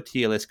secure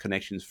TLS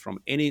connections from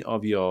any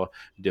of your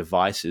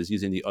devices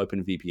using the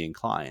OpenVPN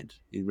client.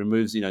 It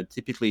removes,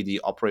 typically the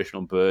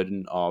operational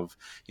burden of,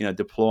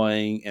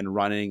 deploying and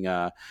running,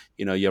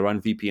 your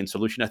own VPN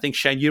solution. I think,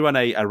 Shane, you run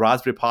a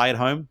Raspberry Pi at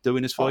home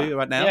doing this for you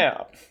right now?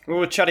 Yeah, we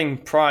were chatting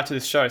prior to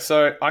this show.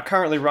 So I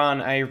currently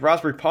run a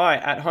Raspberry Pi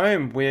at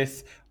home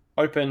with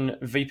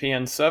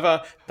OpenVPN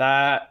server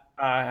that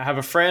I have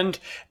a friend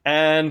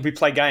and we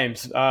play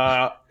games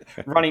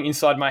running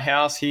inside my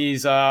house.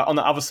 He's on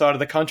the other side of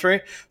the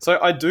country. So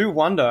I do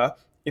wonder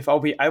if I'll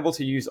be able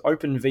to use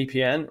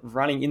OpenVPN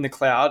running in the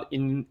cloud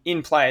in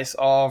place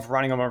of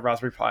running on my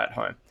Raspberry Pi at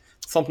home.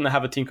 Something to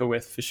have a tinker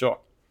with for sure.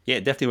 Yeah,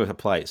 definitely worth a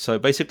play. So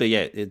basically,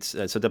 it's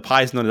so the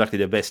Pi is not exactly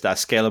the best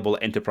scalable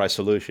enterprise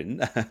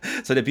solution.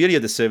 So the beauty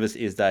of the service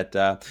is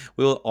that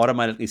we'll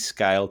automatically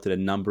scale to the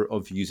number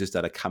of users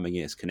that are coming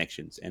in as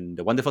connections. And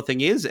the wonderful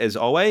thing is, as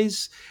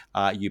always,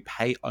 you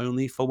pay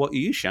only for what you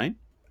use, Shane.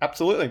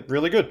 Absolutely.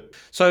 Really good.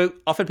 So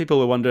often people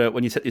will wonder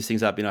when you set these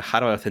things up, how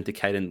do I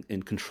authenticate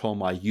and control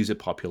my user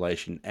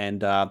population?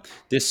 And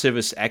this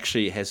service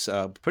actually has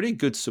pretty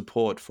good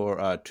support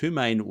for 2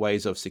 main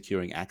ways of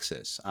securing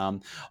access.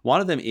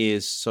 One of them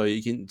is so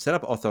you can set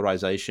up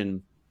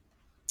authorization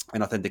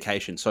and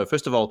authentication. So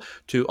first of all,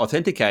 to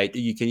authenticate,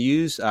 you can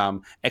use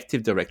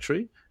Active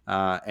Directory.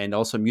 And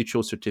also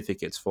mutual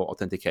certificates for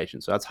authentication.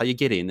 So that's how you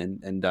get in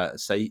and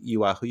say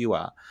you are who you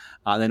are.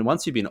 And then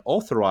once you've been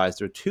authorized,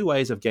 there are 2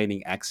 ways of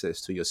gaining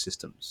access to your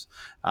systems.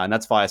 And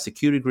that's via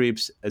security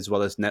groups as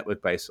well as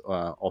network-based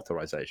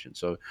authorization.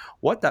 So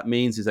what that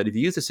means is that if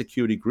you use the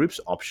security groups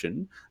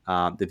option,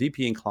 the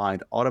VPN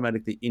client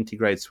automatically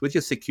integrates with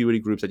your security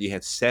groups that you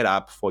have set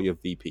up for your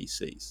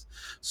VPCs.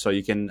 So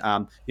you can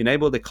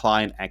enable the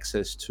client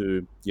access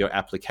to your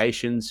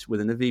applications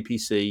within the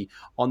VPC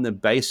on the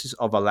basis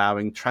of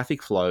allowing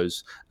traffic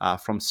flows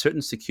from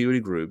certain security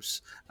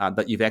groups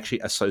that you've actually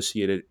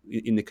associated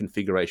in the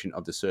configuration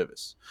of the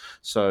service.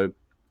 So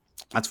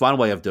That's one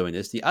way of doing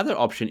this. The other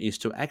option is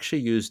to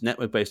actually use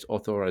network-based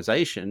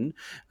authorization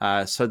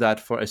so that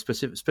for a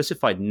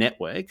specified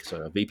network,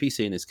 so a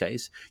VPC in this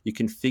case, you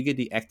configure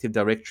the Active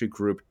Directory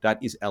group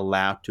that is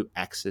allowed to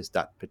access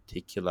that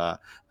particular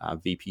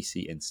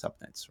VPC and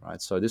subnets, right?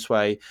 So this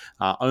way,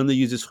 only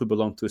users who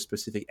belong to a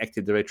specific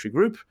Active Directory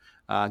group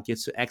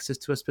gets access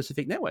to a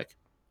specific network.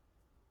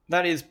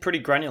 That is pretty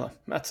granular.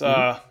 That's,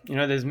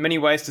 there's many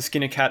ways to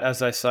skin a cat, as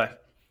they say.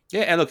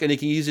 Yeah, and look, and you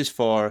can use this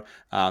for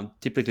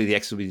typically the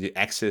access will be the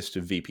access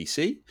to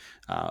VPC,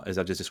 as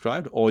I've just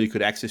described, or you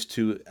could access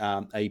to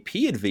a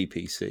peered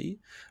VPC.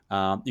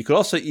 You could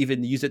also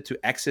even use it to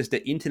access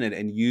the internet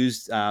and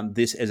use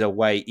this as a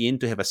way in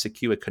to have a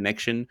secure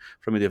connection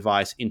from a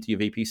device into your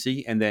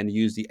VPC, and then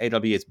use the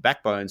AWS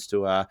backbones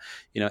to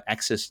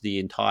access the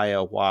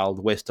entire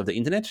wild west of the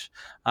internet.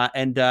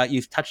 And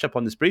you've touched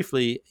upon this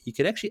briefly. You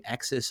could actually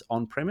access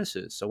on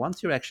premises. So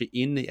once you're actually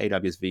in the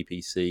AWS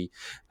VPC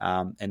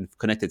and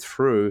connected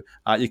through,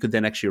 you could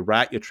then actually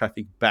route your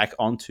traffic back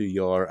onto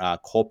your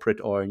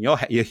corporate, or in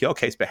your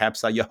case,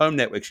 perhaps your home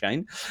network,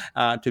 Shane,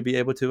 to be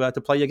able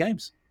to play your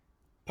games.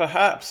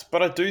 Perhaps,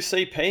 but I do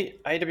see,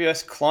 Pete,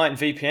 AWS Client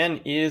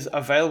VPN is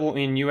available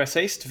in US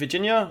East,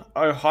 Virginia,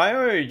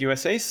 Ohio,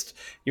 US East,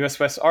 US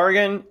West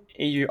Oregon,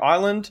 EU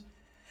Ireland,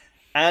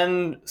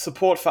 and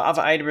support for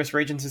other AWS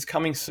regions is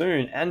coming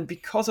soon. And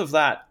because of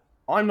that,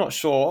 I'm not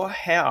sure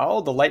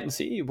how the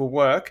latency will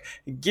work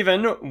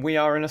given we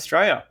are in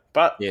Australia,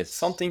 but yes,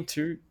 something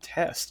to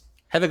test.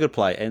 Have a good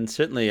play, and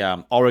certainly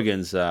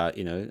Oregon's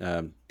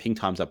ping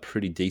times are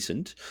pretty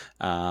decent.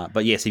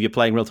 But yes, if you're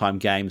playing real-time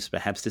games,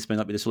 perhaps this may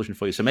not be the solution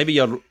for you. So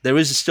maybe there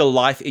is still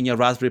life in your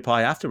Raspberry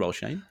Pi after all,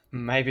 Shane.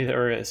 Maybe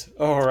there is.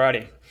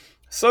 Alrighty.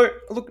 So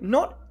look,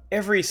 not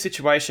every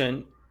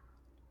situation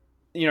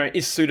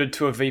is suited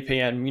to a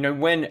VPN,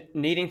 when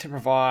needing to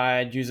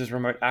provide users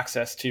remote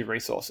access to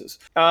resources.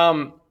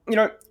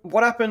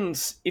 What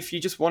happens if you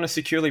just want to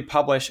securely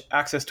publish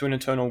access to an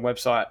internal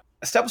website?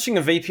 Establishing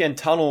a VPN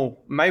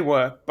tunnel may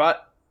work,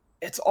 but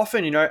it's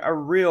often, a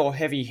real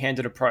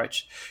heavy-handed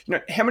approach.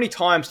 How many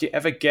times do you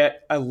ever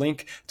get a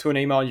link to an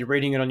email, you're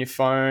reading it on your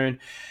phone,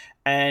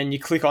 and you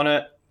click on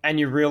it, and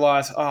you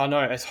realize, oh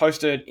no, it's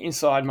hosted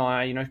inside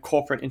my,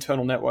 corporate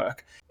internal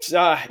network.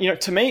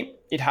 To me,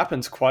 it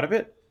happens quite a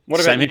bit.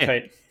 What about you,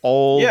 Pete?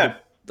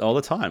 All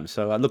the time.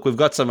 So look, we've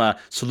got some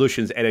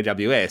solutions at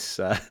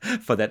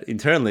AWS for that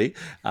internally,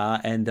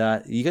 and I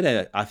think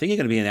you're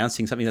going to be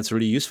announcing something that's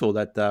really useful.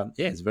 That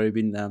it's very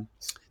been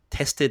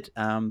tested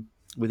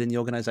within the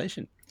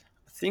organization.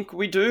 I think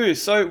we do.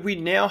 So we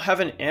now have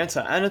an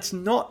answer, and it's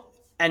not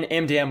an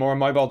MDM or a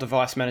mobile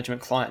device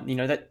management client.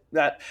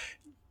 That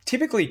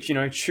typically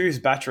chews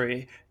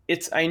battery.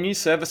 It's a new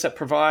service that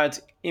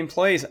provides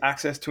employees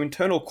access to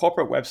internal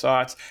corporate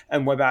websites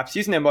and web apps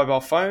using their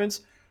mobile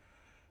phones,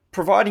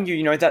 providing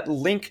you, that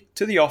link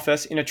to the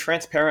office in a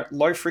transparent,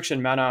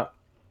 low-friction manner.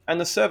 And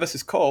the service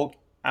is called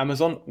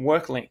Amazon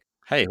WorkLink.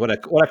 Hey, what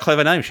a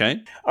clever name,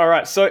 Shane. All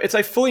right, so it's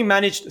a fully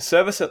managed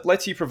service that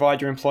lets you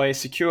provide your employees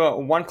secure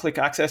one-click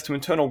access to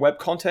internal web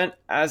content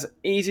as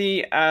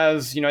easy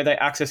as, they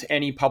access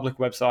any public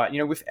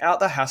website, without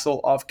the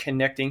hassle of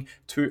connecting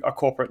to a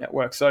corporate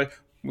network. So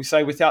we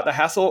say without the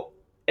hassle,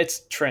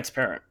 it's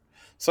transparent.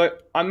 So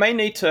I may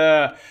need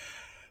to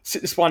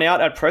sit this one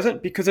out at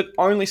present because it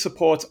only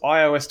supports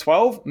iOS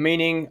 12,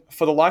 meaning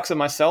for the likes of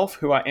myself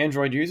who are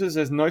Android users,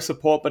 there's no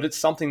support, but it's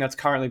something that's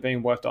currently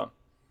being worked on.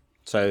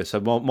 So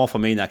more for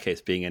me in that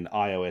case, being an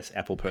iOS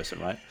Apple person,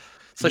 right?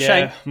 So yeah,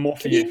 Shane, more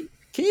for you.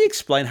 Can you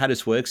explain how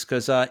this works?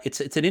 Because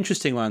it's an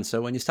interesting one.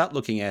 So when you start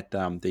looking at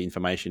the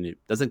information, it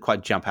doesn't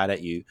quite jump out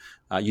at you.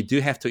 You do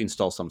have to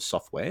install some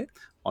software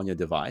on your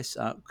device.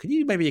 Can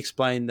you maybe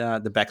explain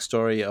the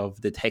backstory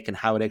of the tech and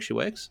how it actually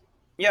works?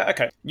 Yeah,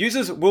 okay.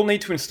 Users will need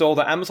to install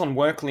the Amazon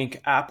WorkLink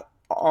app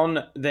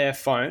on their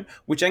phone,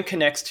 which then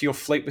connects to your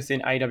fleet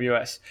within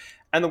AWS.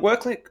 And the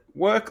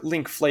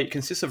WorkLink fleet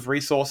consists of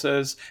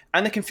resources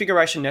and the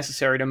configuration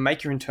necessary to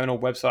make your internal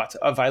websites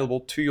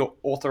available to your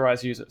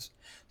authorized users.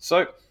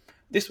 So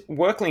this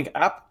WorkLink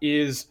app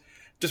is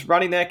just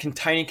running there,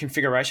 containing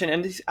configuration,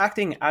 and is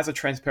acting as a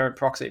transparent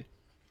proxy.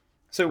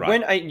 So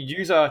when a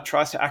user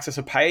tries to access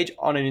a page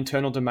on an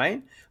internal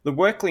domain, the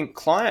WorkLink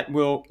client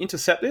will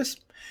intercept this,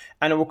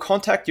 and it will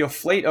contact your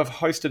fleet of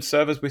hosted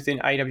servers within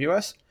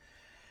AWS.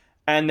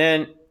 And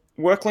then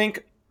WorkLink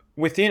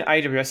within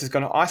AWS is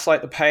going to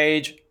isolate the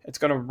page. It's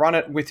going to run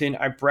it within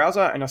a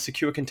browser and a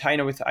secure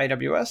container with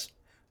AWS.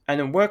 And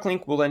then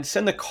WorkLink will then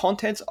send the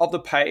contents of the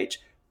page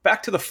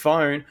back to the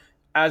phone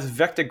as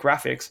vector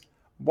graphics,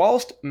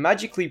 whilst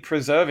magically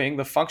preserving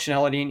the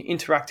functionality and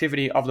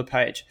interactivity of the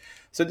page.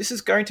 So this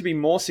is going to be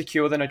more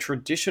secure than a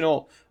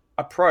traditional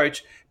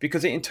approach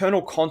because the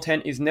internal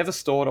content is never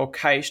stored or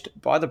cached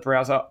by the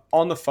browser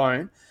on the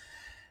phone,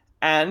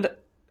 and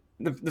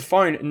the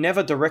phone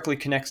never directly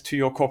connects to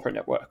your corporate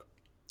network.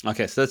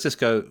 Okay, so let's just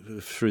go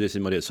through this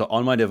in more detail. So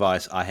on my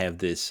device, I have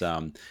this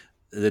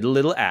the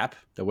little app,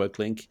 the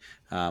WorkLink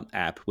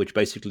app, which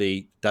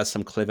basically does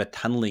some clever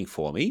tunneling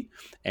for me.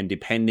 And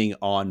depending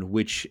on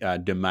which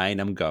domain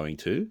I'm going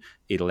to,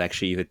 it'll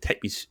actually either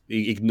take me,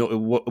 ignore,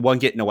 it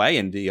won't get in the way,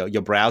 and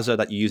your browser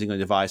that you're using on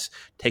your device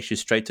takes you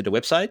straight to the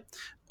website.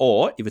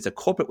 Or if it's a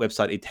corporate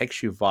website, it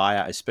takes you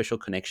via a special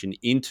connection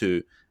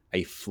into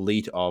a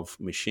fleet of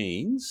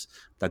machines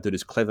that do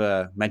this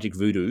clever magic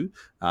voodoo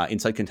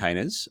inside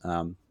containers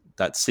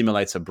that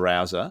simulates a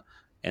browser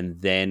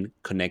and then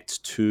connects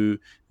to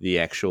the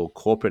actual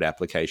corporate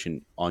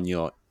application in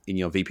your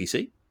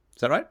VPC. Is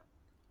that right?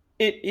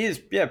 It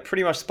is, yeah,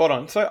 pretty much spot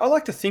on. So I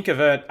like to think of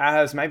it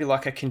as maybe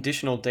like a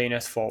conditional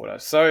DNS forwarder.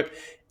 So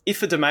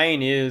if a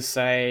domain is,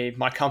 say,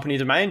 my company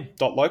domain,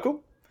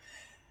 .local,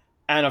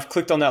 and I've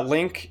clicked on that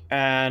link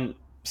and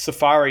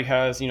Safari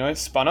has,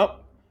 spun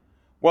up,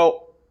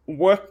 well,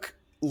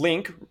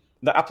 WorkLink,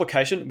 the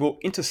application, will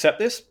intercept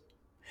this.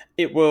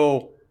 It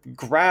will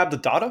grab the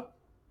data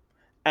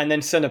and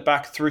then send it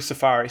back through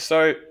Safari.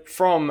 So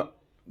from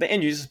the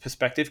end user's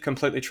perspective,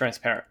 completely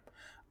transparent.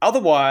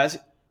 Otherwise,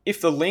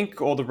 if the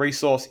link or the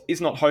resource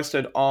is not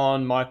hosted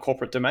on my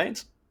corporate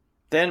domains,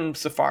 then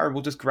Safari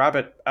will just grab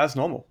it as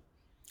normal.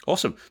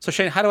 Awesome. So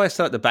Shane, how do I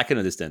set up the backend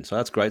of this then? So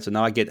that's great. So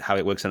now I get how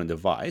it works on a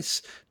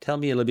device. Tell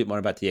me a little bit more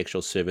about the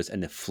actual service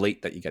and the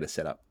fleet that you got to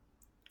set up.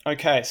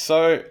 Okay,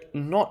 so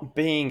not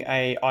being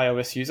a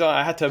iOS user,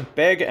 I had to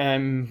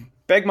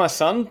beg my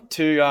son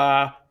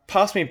to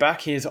pass me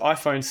back his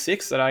iPhone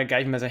 6 that I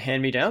gave him as a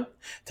hand-me-down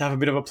to have a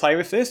bit of a play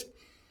with this.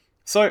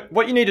 So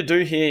what you need to do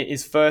here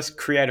is first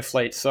create a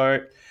fleet. So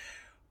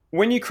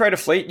when you create a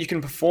fleet, you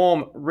can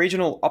perform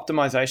regional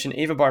optimization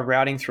either by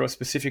routing through a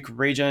specific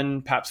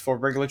region, perhaps for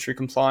regulatory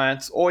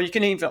compliance, or you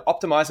can even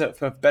optimize it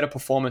for better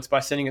performance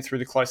by sending it through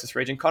the closest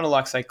region, kind of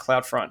like, say,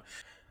 CloudFront.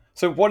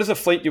 So what is a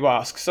fleet, you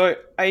ask? So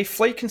a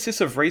fleet consists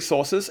of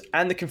resources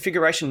and the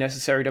configuration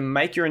necessary to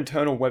make your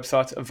internal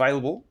websites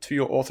available to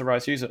your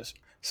authorized users.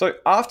 So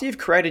after you've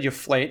created your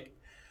fleet,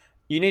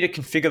 you need to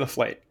configure the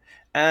fleet.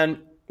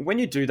 And when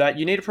you do that,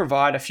 you need to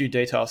provide a few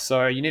details.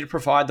 So you need to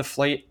provide the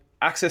fleet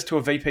access to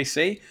a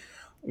VPC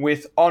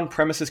with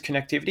on-premises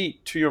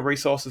connectivity to your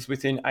resources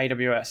within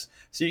AWS.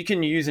 So you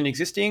can use an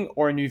existing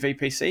or a new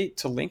VPC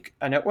to link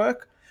a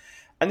network.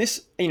 And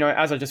this,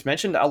 as I just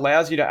mentioned,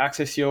 allows you to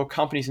access your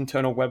company's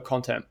internal web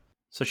content.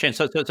 So Shane,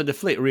 so the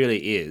fleet really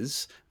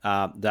is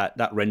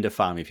that render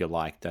farm, if you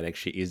like, that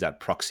actually is that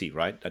proxy,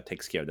 right? That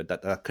takes care of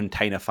that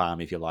container farm,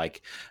 if you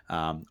like,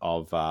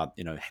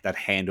 that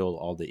handle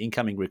all the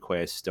incoming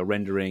requests, the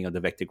rendering of the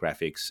vector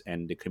graphics,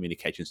 and the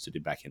communications to the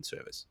backend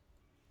service.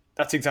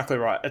 That's exactly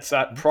right. It's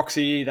that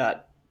proxy,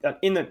 that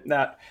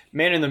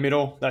man in the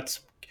middle that's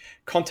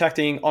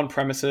contacting on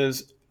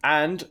premises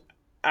and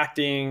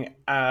acting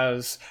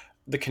as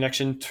the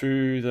connection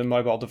to the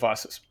mobile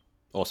devices.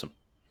 Awesome.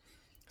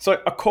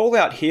 So a call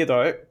out here,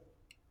 though,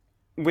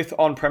 with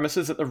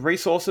on-premises, that the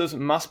resources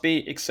must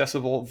be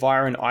accessible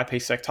via an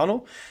IPsec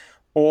tunnel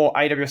or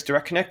AWS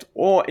Direct Connect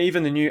or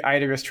even the new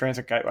AWS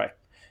Transit Gateway.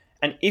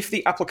 And if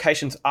the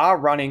applications are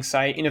running,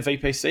 say, in a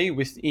VPC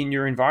within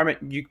your environment,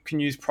 you can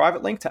use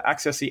Private Link to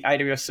access the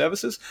AWS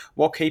services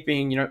while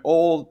keeping,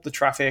 all the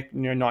traffic,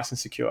 nice and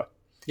secure.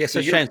 Yeah,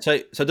 so Shane,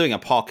 so doing a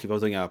POC, if I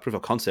was doing a proof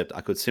of concept,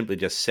 I could simply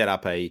just set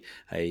up a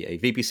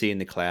VPC in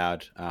the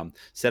cloud,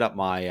 set up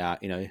my,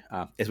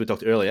 as we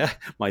talked earlier,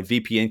 my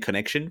VPN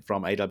connection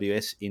from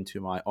AWS into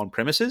my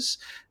on-premises,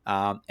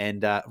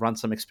 and run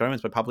some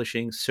experiments by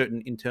publishing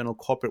certain internal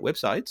corporate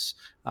websites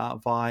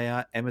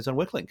via Amazon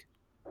WorkLink.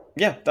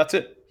 Yeah, that's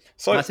it.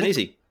 So nice and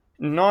easy.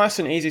 Nice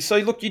and easy. So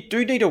look, you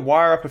do need to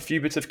wire up a few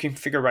bits of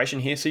configuration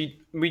here. So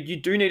you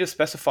do need to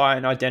specify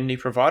an identity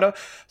provider.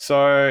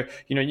 So,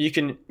 you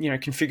can,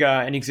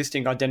 configure an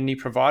existing identity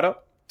provider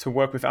to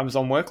work with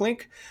Amazon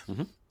WorkLink.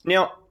 Mm-hmm.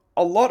 Now,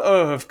 a lot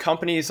of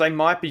companies, they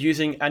might be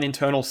using an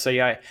internal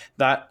CA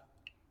that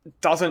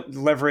doesn't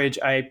leverage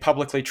a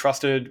publicly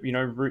trusted,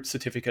 root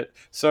certificate.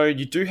 So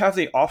you do have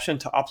the option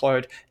to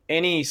upload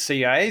any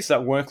CAs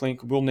that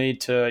WorkLink will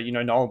need to,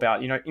 know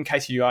about, in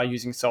case you are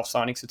using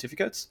self-signing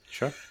certificates.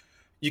 Sure.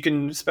 You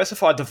can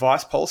specify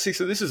device policy.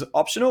 So this is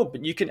optional,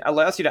 but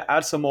allows you to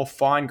add some more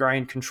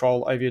fine-grained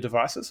control over your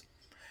devices.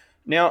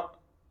 Now,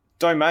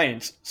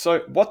 domains. So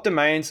what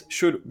domains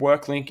should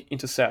WorkLink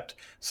intercept?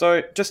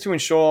 So just to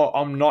ensure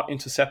I'm not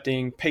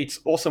intercepting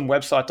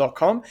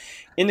Pete'sAwesomeWebsite.com,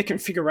 in the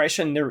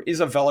configuration, there is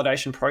a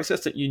validation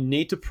process that you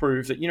need to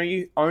prove that,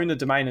 you own the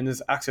domain and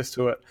there's access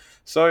to it.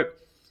 So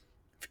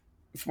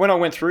when I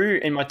went through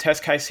in my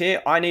test case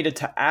here, I needed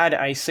to add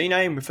a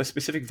CNAME with a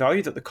specific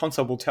value that the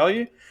console will tell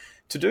you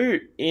to do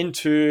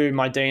into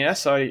my DNS.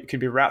 So it could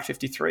be Route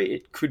 53,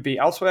 it could be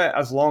elsewhere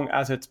as long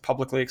as it's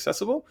publicly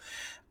accessible.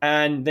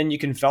 And then you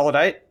can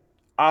validate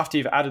after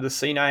you've added the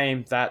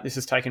CNAME that this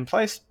has taken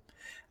place.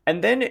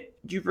 And then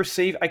you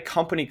receive a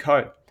company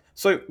code.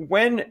 So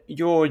when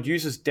your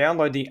users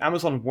download the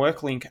Amazon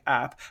WorkLink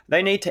app,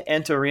 they need to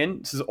enter in,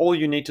 this is all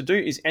you need to do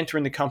is enter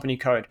in the company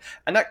code.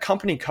 And that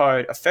company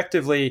code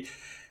effectively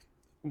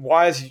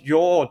wires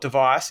your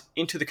device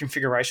into the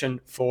configuration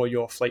for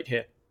your fleet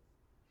here.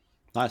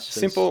 Nice.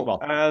 Simple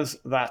as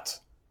that.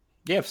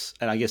 Yes,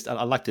 and I guess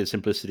I like the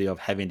simplicity of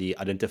having the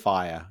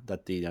identifier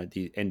that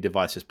the end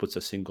device just puts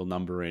a single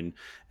number in,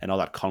 and all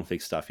that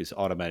config stuff is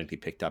automatically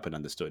picked up and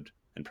understood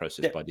and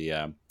processed by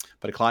the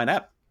client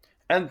app.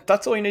 And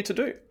that's all you need to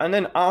do. And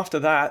then after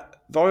that,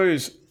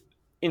 those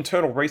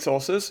internal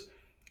resources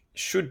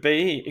should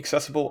be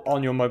accessible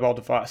on your mobile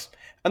device.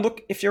 And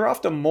look, if you're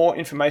after more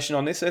information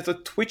on this, there's a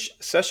Twitch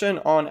session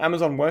on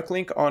Amazon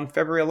WorkLink on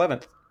February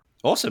 11th.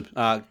 Awesome.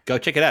 Go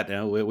check it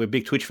out. We're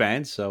big Twitch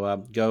fans,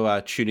 so go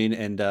tune in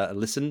and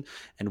listen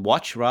and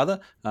watch, rather,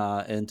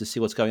 and to see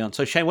what's going on.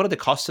 So, Shane, what are the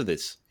costs of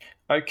this?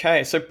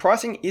 Okay, so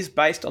pricing is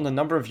based on the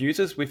number of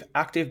users with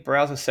active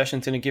browser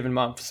sessions in a given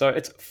month. So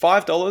it's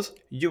 $5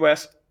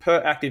 US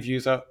per active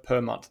user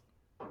per month.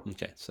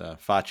 Okay, so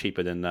far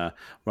cheaper than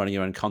running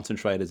your own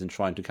concentrators and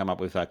trying to come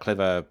up with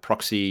clever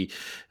proxy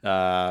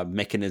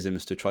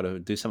mechanisms to try to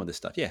do some of this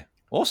stuff. Yeah,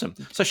 awesome.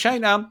 So,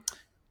 Shane,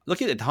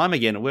 looking at the time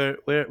again,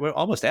 we're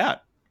almost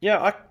out.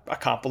 Yeah, I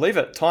can't believe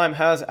it. Time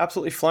has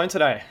absolutely flown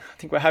today. I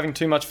think we're having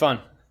too much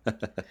fun.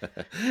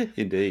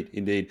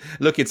 Indeed.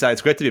 Look, it's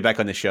great to be back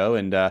on the show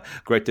and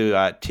great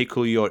to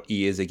tickle your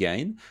ears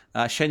again.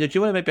 Shane, did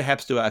you want to maybe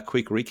perhaps do a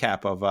quick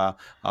recap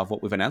of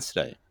what we've announced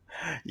today?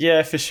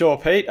 Yeah, for sure,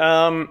 Pete.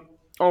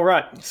 All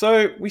right.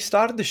 So we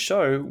started the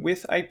show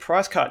with a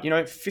price cut,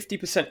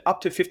 50%,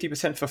 up to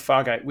 50% for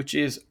Fargate, which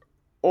is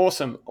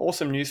awesome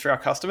news for our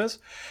customers.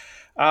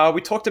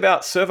 We talked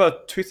about Server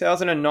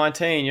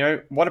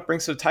 2019, what it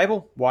brings to the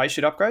table, why you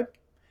should upgrade.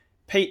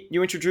 Pete,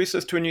 you introduced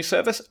us to a new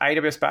service,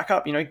 AWS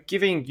Backup,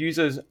 giving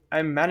users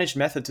a managed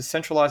method to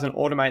centralize and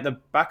automate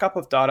the backup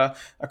of data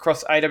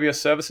across AWS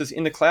services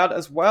in the cloud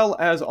as well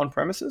as on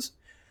premises.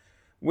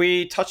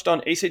 We touched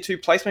on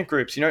EC2 placement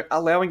groups,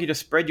 allowing you to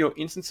spread your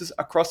instances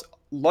across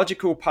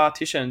logical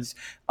partitions,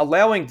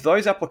 allowing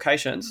those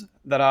applications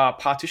that are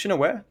partition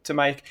aware to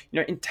make,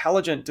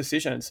 intelligent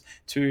decisions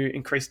to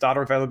increase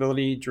data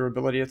availability,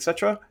 durability,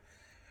 etc.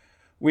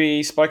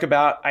 We spoke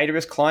about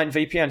AWS Client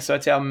VPN. So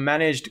it's our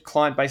managed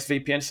client-based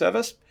VPN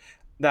service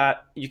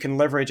that you can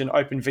leverage an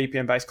open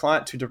VPN-based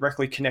client to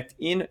directly connect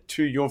in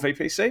to your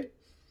VPC.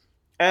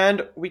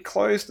 And we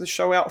closed the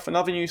show out with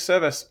another new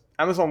service,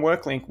 Amazon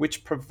WorkLink,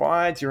 which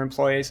provides your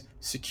employees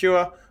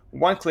secure,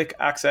 one-click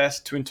access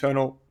to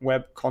internal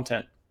web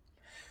content.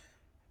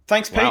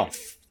 Thanks, Pete. Wow.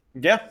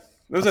 Yeah, it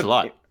was a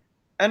lot.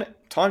 And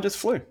time just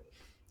flew.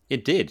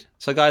 It did.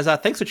 So, guys,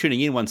 thanks for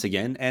tuning in once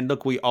again. And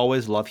look, we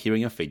always love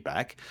hearing your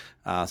feedback.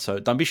 So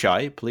don't be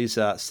shy. Please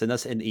send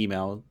us an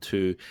email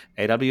to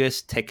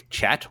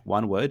awstechchat,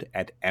 one word,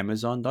 at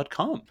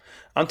amazon.com.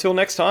 Until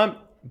next time,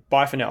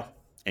 bye for now.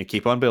 And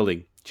keep on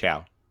building.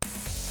 Ciao.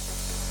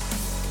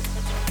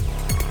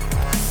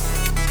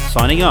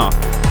 Signing off.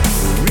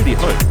 We really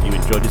hope you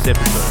enjoyed this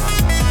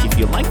episode. If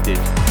you liked it,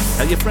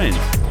 tell your friends,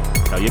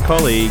 tell your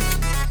colleagues,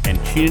 and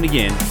tune in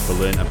again to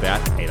learn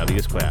about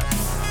AWS Cloud.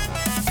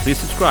 Please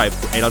subscribe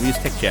to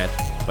AWS Tech Chat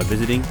by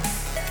visiting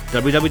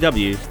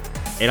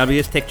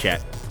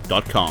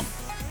www.awstechchat.com.